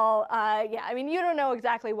fall, I mean, you don't know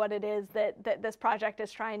exactly what it is that this project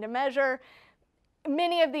is trying to measure.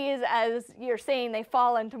 Many of these, as you're saying, they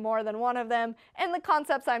fall into more than one of them, and the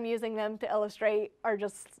concepts I'm using them to illustrate are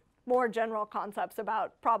just more general concepts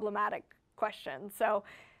about problematic questions. So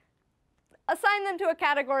assign them to a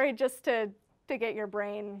category just to get your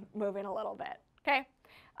brain moving a little bit, okay?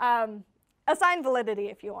 Assign validity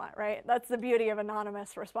if you want, right? That's the beauty of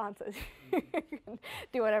anonymous responses. You can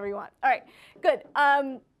do whatever you want. All right, good. How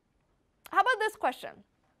about this question?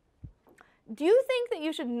 Do you think that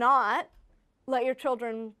you should not let your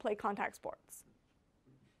children play contact sports?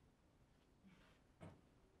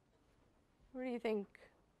 Where do you think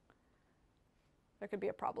there could be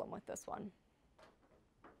a problem with this one?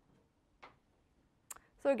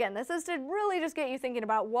 So again, this is to really just get you thinking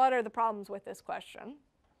about what are the problems with this question.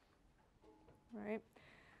 Right?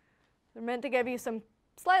 They're meant to give you some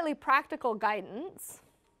slightly practical guidance.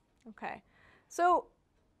 Okay, so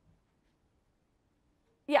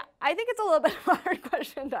yeah, I think it's a little bit of a hard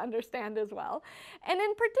question to understand as well. And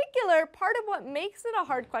in particular, part of what makes it a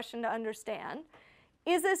hard question to understand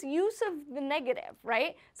is this use of the negative,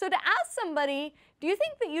 right? So to ask somebody, do you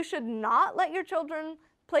think that you should not let your children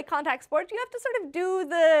play contact sports? You have to sort of do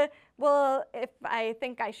the, well, if I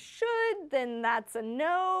think I should, then that's a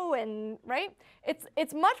no, and right?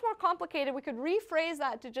 It's much more complicated. We could rephrase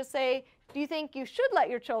that to just say, do you think you should let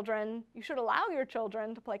your children, you should allow your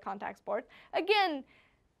children to play contact sports? Again,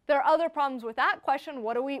 there are other problems with that question.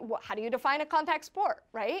 How do you define a contact sport,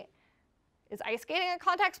 right? Is ice skating a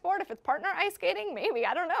contact sport if it's partner ice skating? Maybe,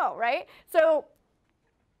 I don't know, right? So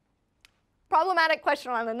problematic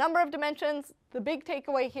question on a number of dimensions. The big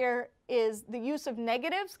takeaway here is the use of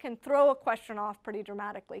negatives can throw a question off pretty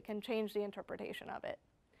dramatically, can change the interpretation of it.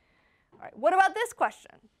 All right, what about this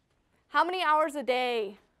question? How many hours a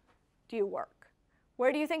day do you work?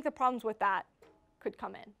 Where do you think the problems with that could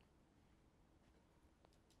come in?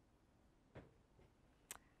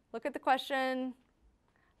 Look at the question.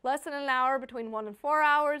 Less than an hour, between 1 and 4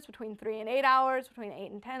 hours, between 3 and 8 hours, between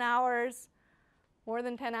 8 and 10 hours, more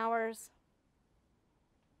than 10 hours.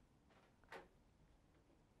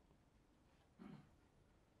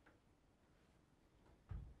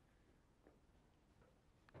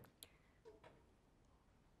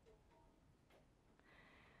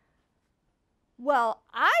 Well,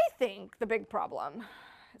 I think the big problem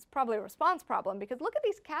is probably a response problem, because look at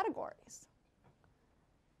these categories,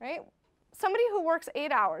 right? somebody who works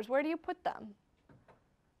 8 hours, where do you put them?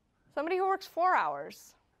 Somebody who works 4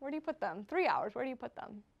 hours, where do you put them? 3 hours, where do you put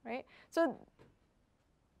them, right? So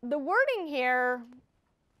the wording here,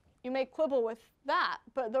 you may quibble with that,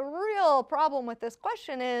 but the real problem with this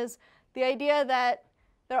question is the idea that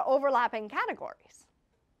there are overlapping categories,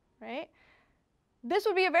 right? This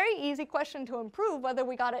would be a very easy question to improve, whether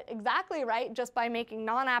we got it exactly right just by making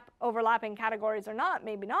non-overlapping categories or not,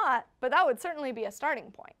 maybe not, but that would certainly be a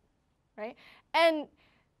starting point, right? And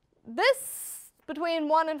this between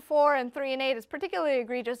 1 and 4 and 3 and 8 is particularly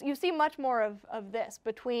egregious. You see much more of this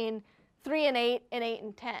between 3 and 8 and 8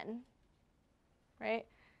 and 10, right?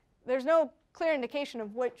 There's no clear indication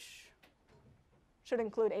of which should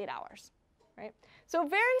include 8 hours, right? So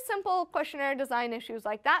very simple questionnaire design issues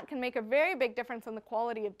like that can make a very big difference in the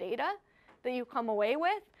quality of data that you come away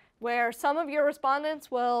with, where some of your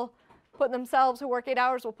respondents will put themselves, who work 8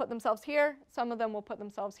 hours, will put themselves here. Some of them will put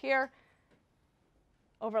themselves here.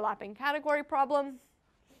 Overlapping category problem.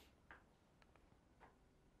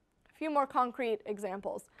 A few more concrete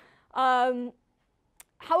examples.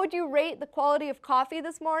 How would you rate the quality of coffee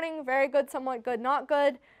this morning? Very good, somewhat good, not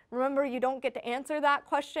good. Remember, you don't get to answer that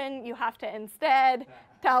question. You have to instead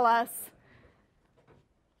tell us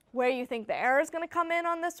where you think the error is going to come in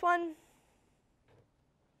on this one.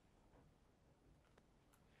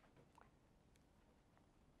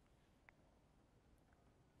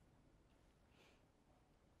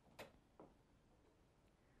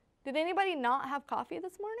 Did anybody not have coffee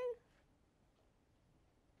this morning?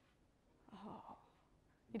 Oh,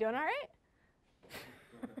 you doing all right?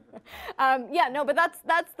 Yeah, no, but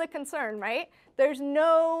that's the concern, right? There's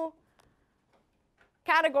no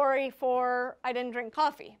category for I didn't drink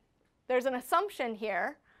coffee. There's an assumption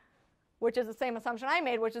here, which is the same assumption I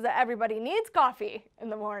made, which is that everybody needs coffee in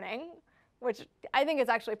the morning, which I think is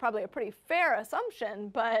actually probably a pretty fair assumption,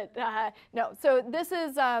 but no. So this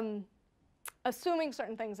is assuming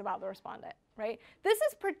certain things about the respondent, right? This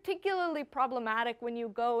is particularly problematic when you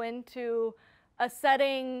go into a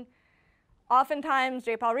setting. Oftentimes,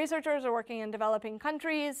 JPAL researchers are working in developing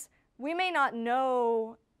countries. We may not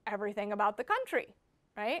know everything about the country,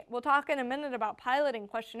 right? We'll talk in a minute about piloting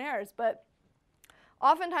questionnaires, but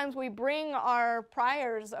oftentimes we bring our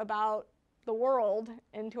priors about the world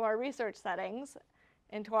into our research settings,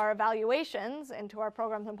 into our evaluations, into our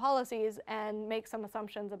programs and policies, and make some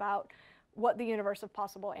assumptions about what the universe of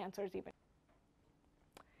possible answers even.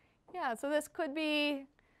 Yeah, so this could be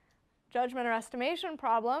judgment or estimation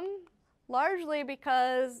problem, largely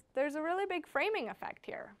because there's a really big framing effect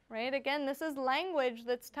here, right? Again, this is language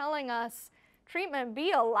that's telling us treatment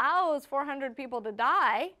B allows 400 people to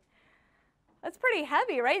die. That's pretty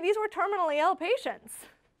heavy, right? These were terminally ill patients.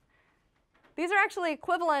 These are actually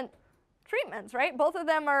equivalent treatments, right? Both of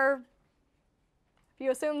them are, if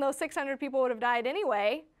you assume those 600 people would have died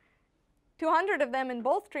anyway, 200 of them in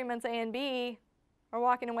both treatments A and B are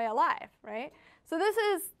walking away alive, right? So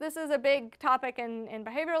this is a big topic in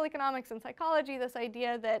behavioral economics and psychology, this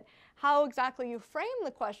idea that how exactly you frame the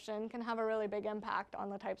question can have a really big impact on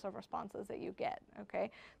the types of responses that you get, okay?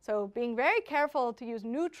 So being very careful to use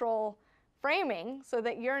neutral framing so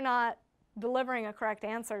that you're not delivering a correct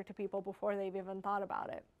answer to people before they've even thought about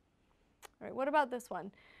it. All right, what about this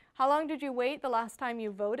one? How long did you wait the last time you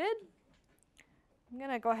voted? I'm going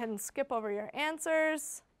to go ahead and skip over your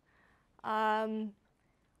answers.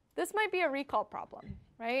 This might be a recall problem,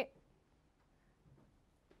 right?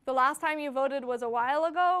 The last time you voted was a while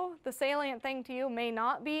ago. The salient thing to you may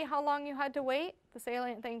not be how long you had to wait. The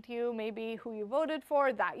salient thing to you may be who you voted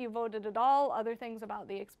for, that you voted at all, other things about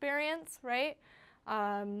the experience, right?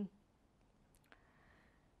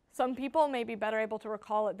 Some people may be better able to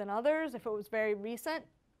recall it than others. If it was very recent,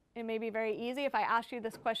 it may be very easy. If I asked you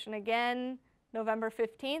this question again, November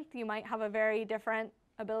 15th, you might have a very different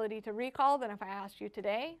ability to recall than if I asked you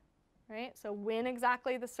today, right? So when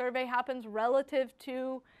exactly the survey happens relative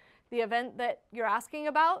to the event that you're asking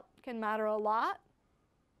about can matter a lot.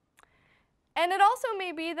 And it also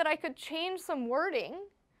may be that I could change some wording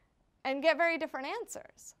and get very different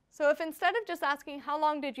answers. So if instead of just asking how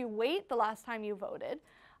long did you wait the last time you voted,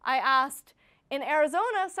 I asked, in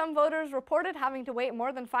Arizona, some voters reported having to wait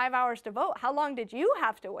more than 5 hours to vote. How long did you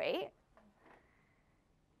have to wait?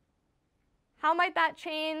 How might that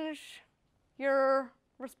change your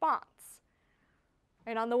response?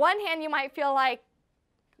 And on the one hand, you might feel like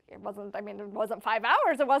it wasn't 5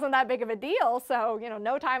 hours, it wasn't that big of a deal, so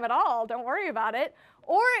no time at all, don't worry about it.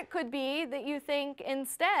 Or it could be that you think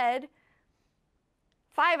instead,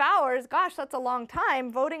 5 hours, gosh, that's a long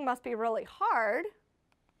time, voting must be really hard,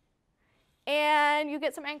 and you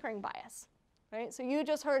get some anchoring bias, right? So you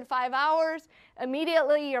just heard 5 hours.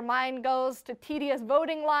 Immediately your mind goes to tedious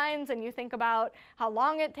voting lines and you think about how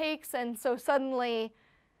long it takes, and so suddenly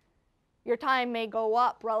your time may go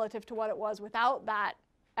up relative to what it was without that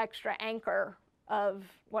extra anchor of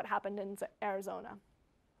what happened in Arizona.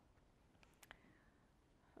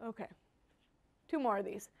 Okay, 2 more of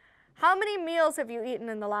these. How many meals have you eaten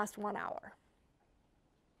in the last 1 hour?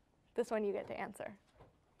 This one you get to answer.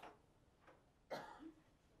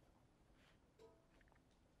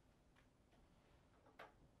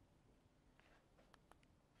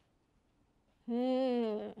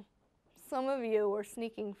 Some of you were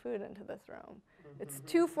sneaking food into this room. It's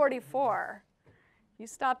 2:44. You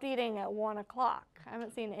stopped eating at 1 o'clock. I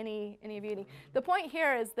haven't seen any of you eating. The point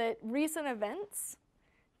here is that recent events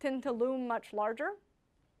tend to loom much larger,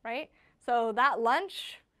 right? So that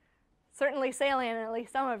lunch, certainly salient in at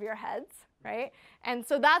least some of your heads, right? And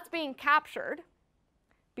so that's being captured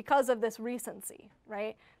because of this recency,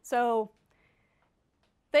 right? So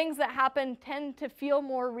things that happen tend to feel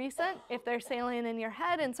more recent if they're salient in your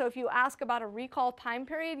head. And so if you ask about a recall time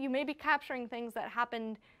period, you may be capturing things that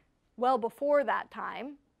happened well before that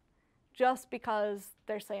time just because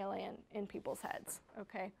they're salient in people's heads,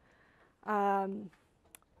 okay?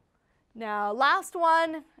 Now, last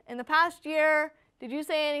one, in the past year, did you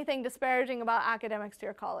say anything disparaging about academics to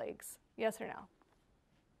your colleagues? Yes or no?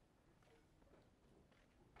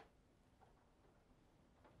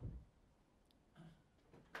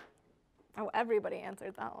 Oh, everybody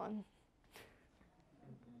answered that one.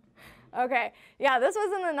 Okay, yeah, this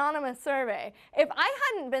was an anonymous survey. If I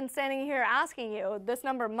hadn't been standing here asking you, this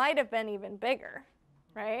number might have been even bigger,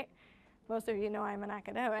 right? Most of you know I'm an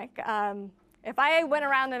academic. If I went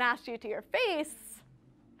around and asked you to your face,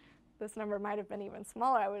 this number might have been even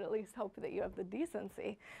smaller. I would at least hope that you have the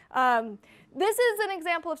decency. This is an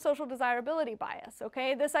example of social desirability bias,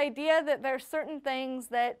 okay? This idea that there are certain things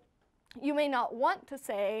that you may not want to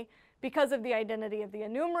say because of the identity of the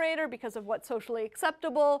enumerator, because of what's socially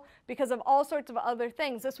acceptable, because of all sorts of other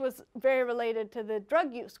things. This was very related to the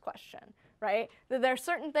drug use question, right? That there are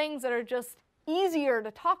certain things that are just easier to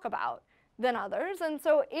talk about than others. And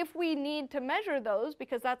so if we need to measure those,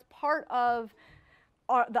 because that's part of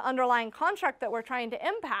the underlying construct that we're trying to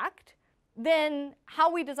impact, then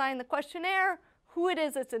how we design the questionnaire, who it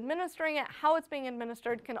is that's administering it, how it's being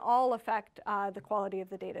administered can all affect the quality of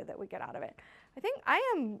the data that we get out of it. I think I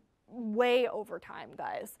am way over time,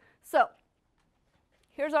 guys. So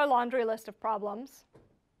here's our laundry list of problems,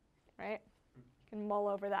 right? You can mull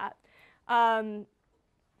over that.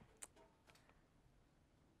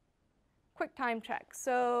 Quick time check.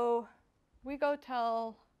 So we go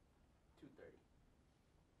till 2:30.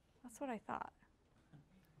 That's what I thought.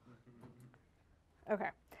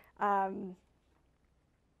 Okay.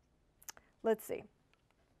 Let's see.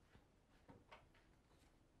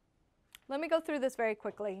 Let me go through this very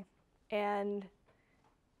quickly, and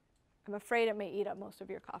I'm afraid it may eat up most of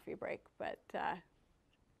your coffee break, but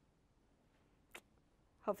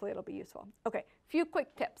hopefully it'll be useful. Okay, few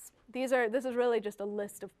quick tips. This is really just a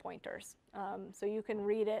list of pointers, so you can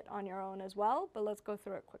read it on your own as well, but let's go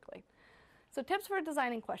through it quickly. So tips for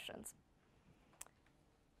designing questions.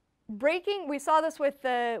 We saw this with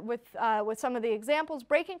some of the examples,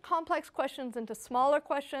 breaking complex questions into smaller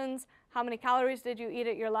questions. How many calories did you eat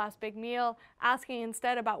at your last big meal? Asking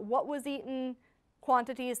instead about what was eaten,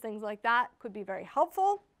 quantities, things like that could be very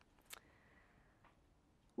helpful.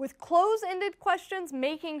 With close-ended questions,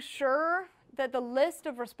 making sure that the list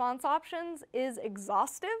of response options is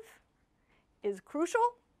exhaustive is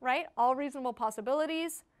crucial, right? All reasonable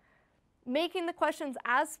possibilities. Making the questions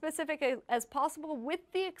as specific as possible with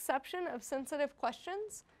the exception of sensitive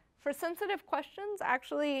questions. For sensitive questions,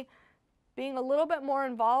 actually being a little bit more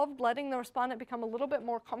involved, letting the respondent become a little bit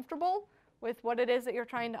more comfortable with what it is that you're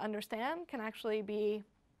trying to understand can actually be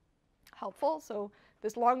helpful. So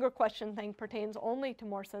this longer question thing pertains only to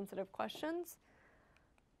more sensitive questions.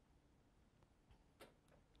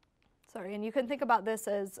 Sorry, and you can think about this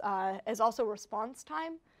as also response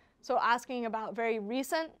time. So asking about very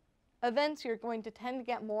recent events, you're going to tend to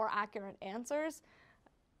get more accurate answers.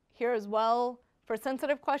 Here as well, for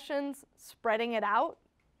sensitive questions, spreading it out,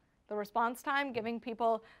 the response time, giving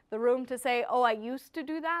people the room to say, oh, I used to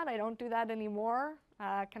do that, I don't do that anymore,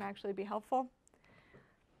 can actually be helpful.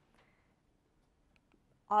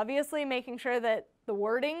 Obviously, making sure that the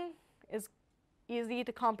wording is easy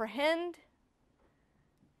to comprehend.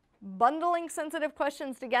 Bundling sensitive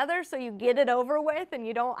questions together so you get it over with and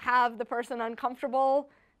you don't have the person uncomfortable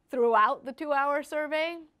throughout the 2-hour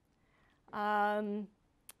survey.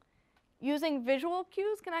 Using visual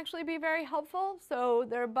cues can actually be very helpful. So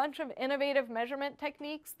there are a bunch of innovative measurement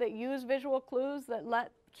techniques that use visual cues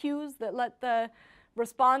that let the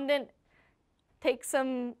respondent take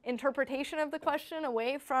some interpretation of the question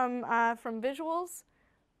away from visuals.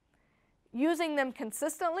 Using them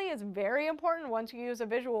consistently is very important. Once you use a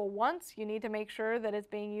visual once, you need to make sure that it's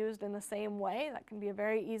being used in the same way. That can be a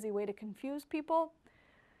very easy way to confuse people.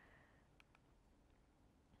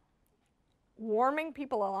 Warming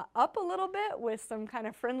people up a little bit with some kind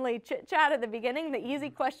of friendly chit-chat at the beginning, the easy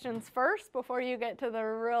questions first before you get to the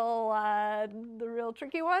real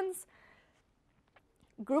tricky ones.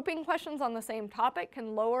 Grouping questions on the same topic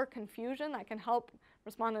can lower confusion. That can help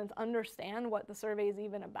respondents understand what the survey is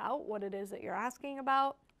even about, what it is that you're asking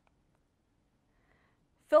about.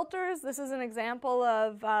 Filters, this is an example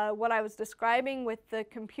of what I was describing with the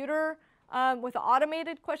computer, with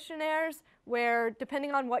automated questionnaires, where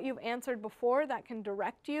depending on what you've answered before, that can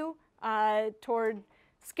direct you toward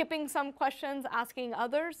skipping some questions, asking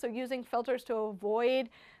others. So using filters to avoid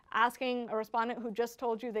asking a respondent who just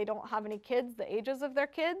told you they don't have any kids, the ages of their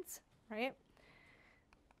kids, right?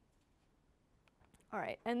 All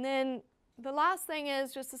right, and then the last thing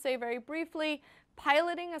is just to say very briefly,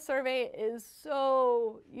 piloting a survey is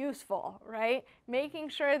so useful, right? Making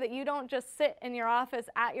sure that you don't just sit in your office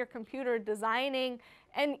at your computer designing,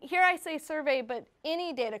 and here I say survey, but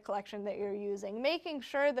any data collection that you're using, making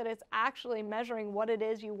sure that it's actually measuring what it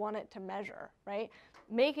is you want it to measure, right?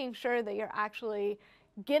 Making sure that you're actually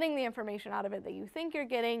getting the information out of it that you think you're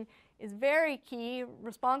getting is very key.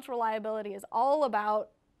 Response reliability is all about,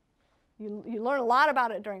 you learn a lot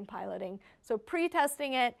about it during piloting. So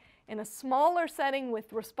pre-testing it in a smaller setting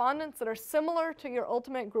with respondents that are similar to your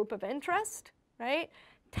ultimate group of interest, right?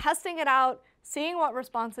 Testing it out, seeing what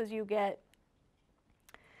responses you get,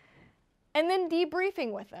 and then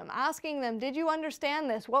debriefing with them, asking them, did you understand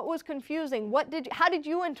this? What was confusing? How did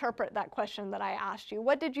you interpret that question that I asked you?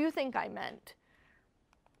 What did you think I meant?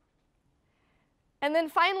 And then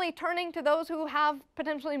finally, turning to those who have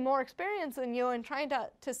potentially more experience than you and trying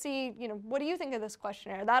to see, what do you think of this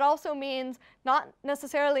questionnaire? That also means not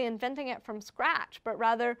necessarily inventing it from scratch, but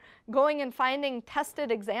rather going and finding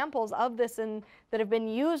tested examples of this that have been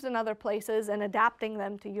used in other places and adapting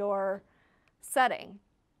them to your setting.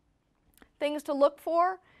 Things to look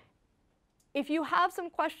for. If you have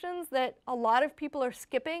some questions that a lot of people are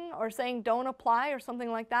skipping or saying don't apply or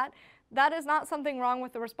something like that, that is not something wrong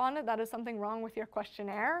with the respondent, that is something wrong with your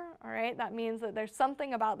questionnaire, all right? That means that there's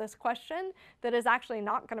something about this question that is actually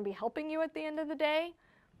not going to be helping you at the end of the day.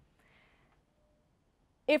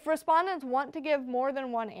 If respondents want to give more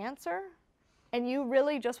than one answer, and you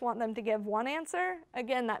really just want them to give one answer,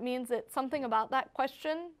 again, that means that something about that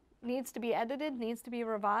question needs to be edited, needs to be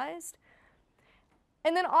revised.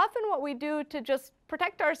 And then often what we do to just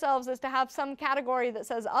protect ourselves is to have some category that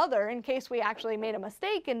says other in case we actually made a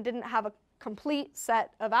mistake and didn't have a complete set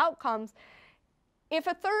of outcomes. If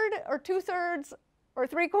a third or 2/3 or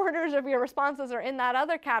 3/4 of your responses are in that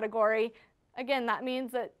other category, again, that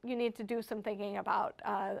means that you need to do some thinking about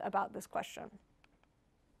this question.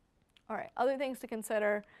 All right, other things to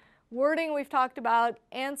consider. Wording we've talked about,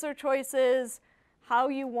 answer choices, how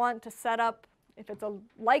you want to set up. If it's a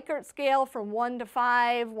Likert scale from 1 to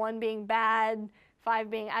 5, 1 being bad, 5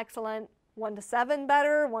 being excellent, 1 to 7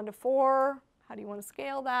 better, 1 to 4, how do you want to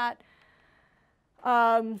scale that?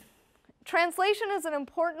 Translation is an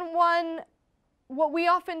important one. What we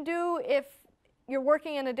often do if you're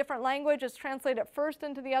working in a different language is translate it first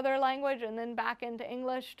into the other language and then back into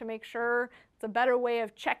English to make sure it's a better way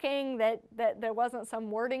of checking that there wasn't some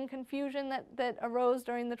wording confusion that arose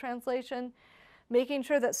during the translation. Making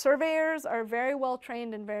sure that surveyors are very well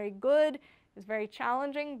trained and very good is very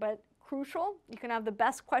challenging but crucial. You can have the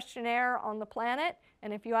best questionnaire on the planet,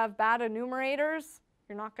 and if you have bad enumerators,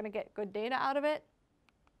 you're not going to get good data out of it.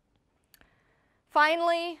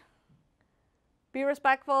 Finally, be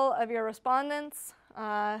respectful of your respondents.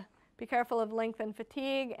 Be careful of length and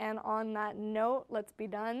fatigue, and on that note, let's be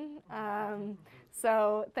done.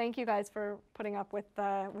 So thank you guys for putting up with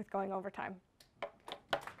going over time.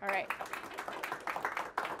 All right.